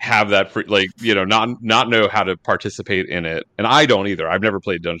have that not know how to participate in it. And I don't either. I've never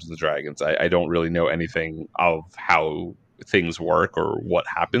played Dungeons and Dragons. I don't really know anything of how things work or what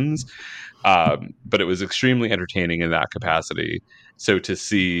happens, but it was extremely entertaining in that capacity. So to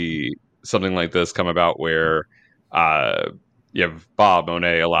see something like this come about where you have Bob,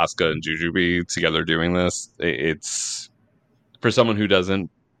 Monet, Alaska, and Jujubee together doing this, it's for someone who doesn't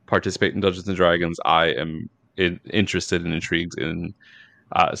participate in Dungeons and Dragons, I am interested and intrigued in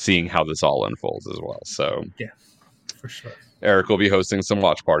seeing how this all unfolds as well. So yeah, for sure. Eric will be hosting some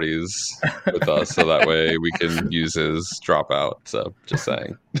watch parties with us, so that way we can use his Dropout. So just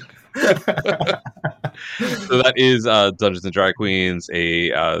saying. So that is Dungeons and Drag Queens,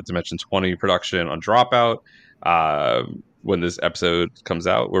 a Dimension 20 production on Dropout. When this episode comes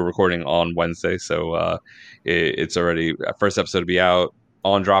out, we're recording on Wednesday, so it's already first episode to be out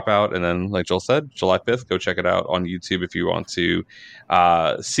on Dropout, and then, like Joel said, July 5th, go check it out on YouTube if you want to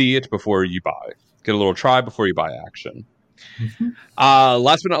see it before you buy. Get a little try before you buy action. Mm-hmm.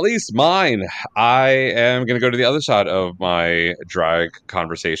 Last but not least, mine. I am going to go to the other side of my drag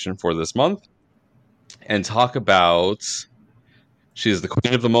conversation for this month and talk about she is the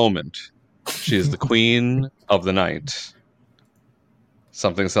queen of the moment. She is the queen of the night.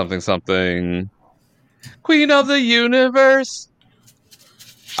 Something, something, something. Queen of the universe.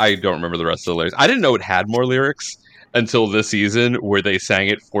 I don't remember the rest of the lyrics. I didn't know it had more lyrics until this season, where they sang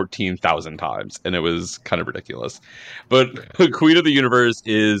it 14,000 times, and it was kind of ridiculous. But Queen of the Universe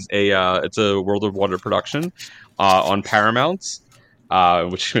is it's a World of Wonder production on Paramount,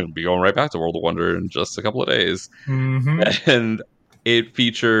 which will be going right back to World of Wonder in just a couple of days. Mm-hmm. And it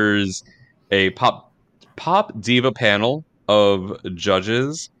features a pop diva panel of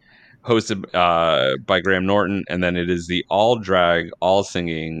judges hosted by Graham Norton, and then it is the all drag, all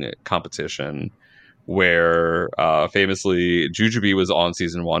singing competition where famously Jujubee was on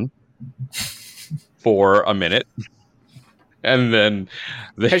season 1 for a minute, and then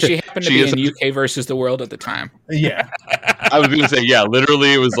because she happened to be in UK versus the World at the time. Yeah, I was going to say, yeah,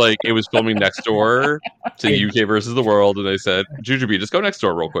 literally, it was like it was filming next door to UK versus the World, and they said, Jujubee, just go next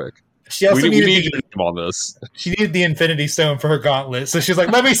door real quick. She also we need your name on this. She needed the Infinity Stone for her gauntlet, so she's like,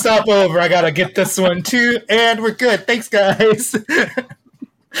 "Let me stop over. I gotta get this one too, and we're good. Thanks, guys."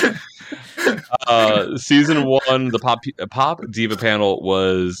 Season 1, the pop diva panel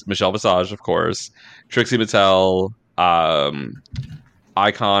was Michelle Visage, of course, Trixie Mattel,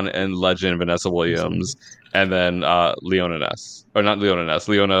 icon and legend Vanessa Williams, and then Leona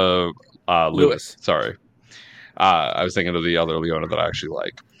Lewis. Sorry, I was thinking of the other Leona that I actually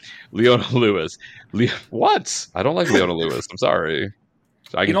like. Leona Lewis. What? I don't like Leona Lewis. I'm sorry.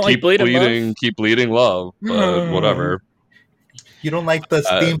 I can keep bleeding love, but whatever. You don't like the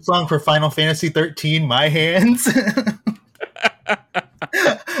theme song for Final Fantasy 13, My Hands?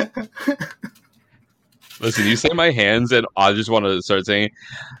 Listen, you say My Hands, and I just want to start saying,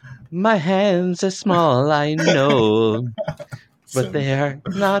 my hands are small, I know. But they are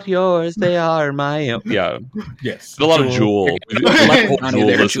not yours, they are my own. Yeah. Yes. A lot of Jewel. A whole Jewel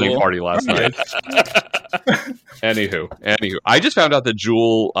listening party last night. Anywho. I just found out that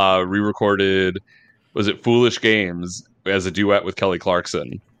Jewel re-recorded, was it Foolish Games, as a duet with Kelly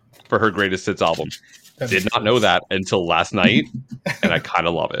Clarkson for her Greatest Hits album. Did not know that until last night, and I kind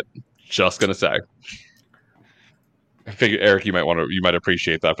of love it. Just going to say. I figure, Eric, you might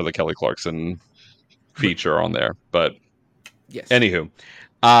appreciate that for the Kelly Clarkson feature on there. But Yes. anywho,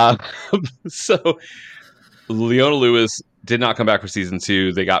 so Leona Lewis did not come back for season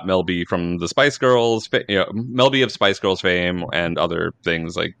 2. They got Mel B from the Spice Girls, Mel B of Spice Girls fame and other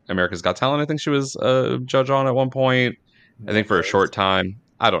things like America's Got Talent. I think she was a judge on at one point. I think for a short time.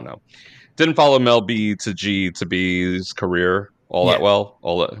 I don't know. Didn't follow Mel B to G to B's career that well.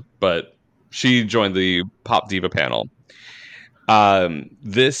 But she joined the Pop Diva panel.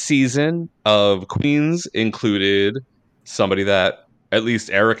 This season of Queens included somebody that at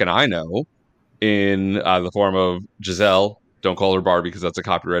least Eric and I know in the form of Giselle. Don't call her Barbie because that's a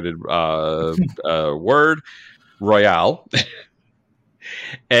copyrighted word. Royale.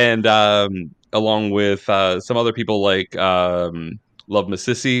 And along with some other people like Love Miss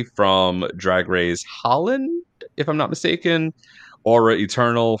Sissy from Drag Race Holland, if I'm not mistaken. Aura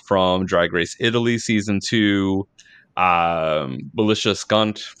Eternal from Drag Race Italy Season 2. Militia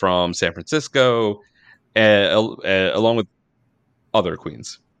Skunt from San Francisco. Along with other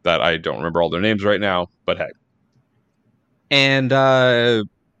queens that I don't remember all their names right now, but hey. And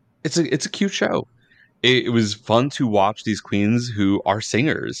it's a cute show. It was fun to watch these queens who are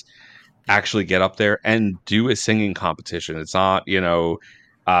singers actually get up there and do a singing competition. It's not, and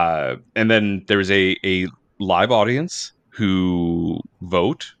then there's a live audience who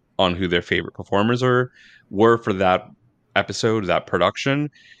vote on who their favorite performers were for that episode, that production.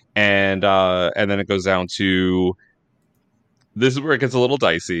 And then it goes down to, this is where it gets a little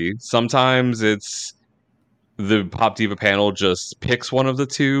dicey. Sometimes it's the Pop Diva panel just picks one of the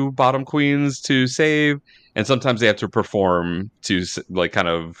 2 bottom queens to save, and sometimes they have to perform to like kind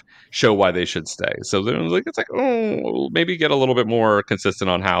of show why they should stay. So then it's like, oh, maybe get a little bit more consistent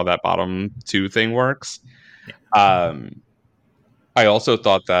on how that bottom 2 thing works. Yeah. I also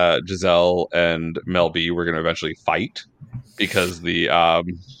thought that Giselle and Mel B were going to eventually fight because the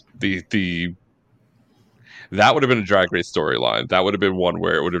that would have been a Drag Race storyline. That would have been one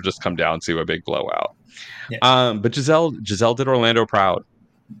where it would have just come down to a big blowout. Yeah. But Giselle did Orlando proud.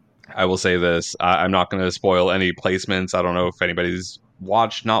 I will say this. I'm not going to spoil any placements. I don't know if anybody's going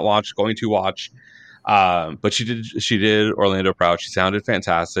to watch. But she did Orlando proud. She sounded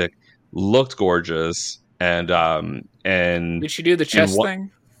fantastic, looked gorgeous, and did she do the chest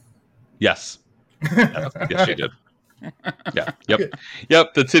thing? Yes. Yes, she did. Yeah.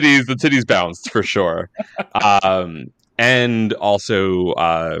 Yep. The titties bounced for sure. And also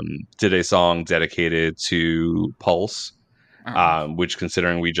did a song dedicated to Pulse, which,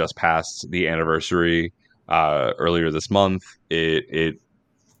 considering we just passed the anniversary earlier this month, it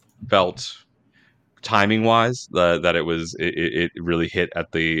felt timing wise that it really hit at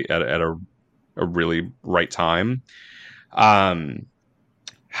a really right time.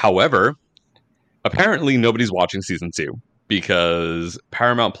 However, apparently nobody's watching season 2 because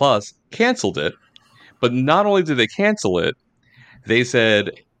Paramount Plus canceled it. But not only did they cancel it, they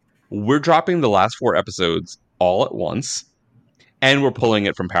said, we're dropping the last 4 episodes all at once, and we're pulling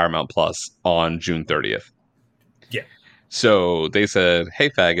it from Paramount Plus on June 30th. Yeah. So they said, hey,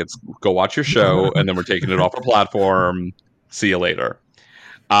 faggots, go watch your show, and then we're taking it off our platform. See you later.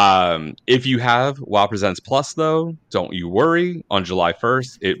 If you have WoW Presents Plus, though, don't you worry. On July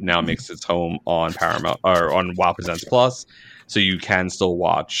 1st, it now makes its home on Paramount or on WoW Presents Plus, so you can still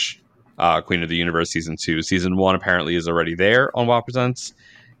watch Queen of the Universe Season 2. Season 1 apparently is already there on WoW Presents.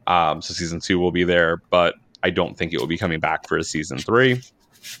 So Season 2 will be there, but I don't think it will be coming back for a Season 3.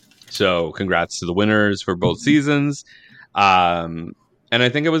 So congrats to the winners for both seasons. And I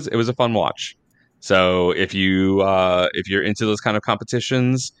think it was a fun watch. So if you're into those kind of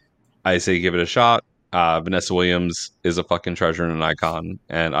competitions, I say give it a shot. Vanessa Williams is a fucking treasure and an icon,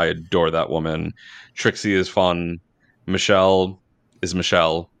 and I adore that woman. Trixie is fun. Michelle is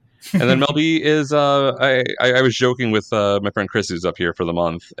Michelle. And then Mel B is I was joking with my friend Chris, who's up here for the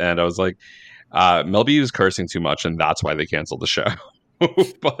month, and I was like, Mel B was cursing too much, and that's why they canceled the show.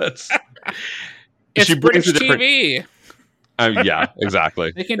 But it's British TV. Yeah,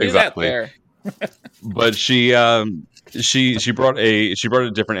 exactly. They can do that there. But she brought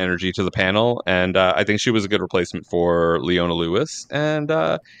a different energy to the panel, and I think she was a good replacement for Leona Lewis, and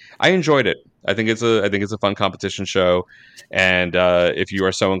I enjoyed it. I think it's a fun competition show, and if you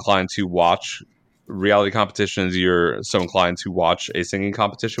are so inclined to watch reality competitions, you're so inclined to watch a singing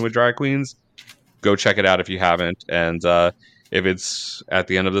competition with drag queens, go check it out if you haven't. And if it's at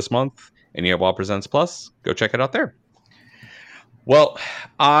the end of this month and you have WoW Presents Plus, go check it out there. Well,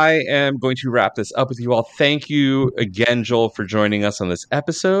 I am going to wrap this up with you all. Thank you again, Joel, for joining us on this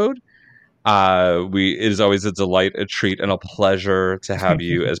episode. It is always a delight, a treat, and a pleasure to have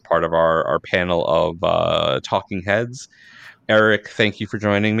you as part of our panel of talking heads. Eric, thank you for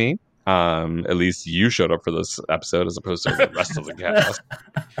joining me. At least you showed up for this episode as opposed to the rest of the cast.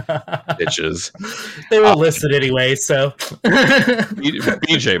 Bitches. They will listen anyway, so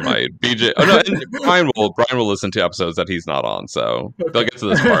BJ might. BJ. Oh no, and Brian will listen to episodes that he's not on, so they'll get to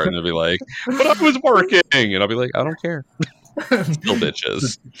this part and they'll be like, "But I was working," and I'll be like, "I don't care." Still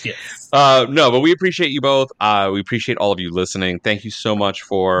bitches. Yes. No, but we appreciate you both. We appreciate all of you listening. Thank you so much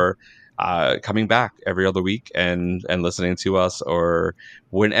for coming back every other week and listening to us, or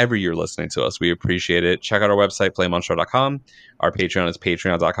whenever you're listening to us. We appreciate it. Check out our website, flameonshow.com. Our Patreon is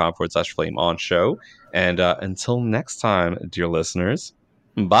patreon.com/flameonshow. And until next time, dear listeners,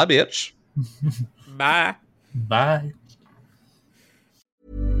 bye, bitch. Bye. Bye.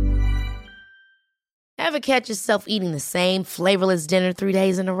 Ever catch yourself eating the same flavorless dinner 3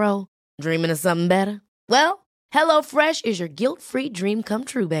 days in a row? Dreaming of something better? Well, HelloFresh is your guilt-free dream come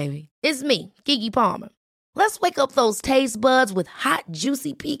true, baby. It's me, Keke Palmer. Let's wake up those taste buds with hot,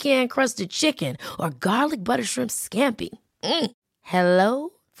 juicy pecan-crusted chicken or garlic butter shrimp scampi. Hello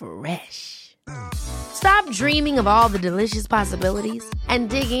Fresh. Stop dreaming of all the delicious possibilities and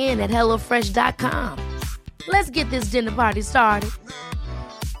dig in at HelloFresh.com. Let's get this dinner party started.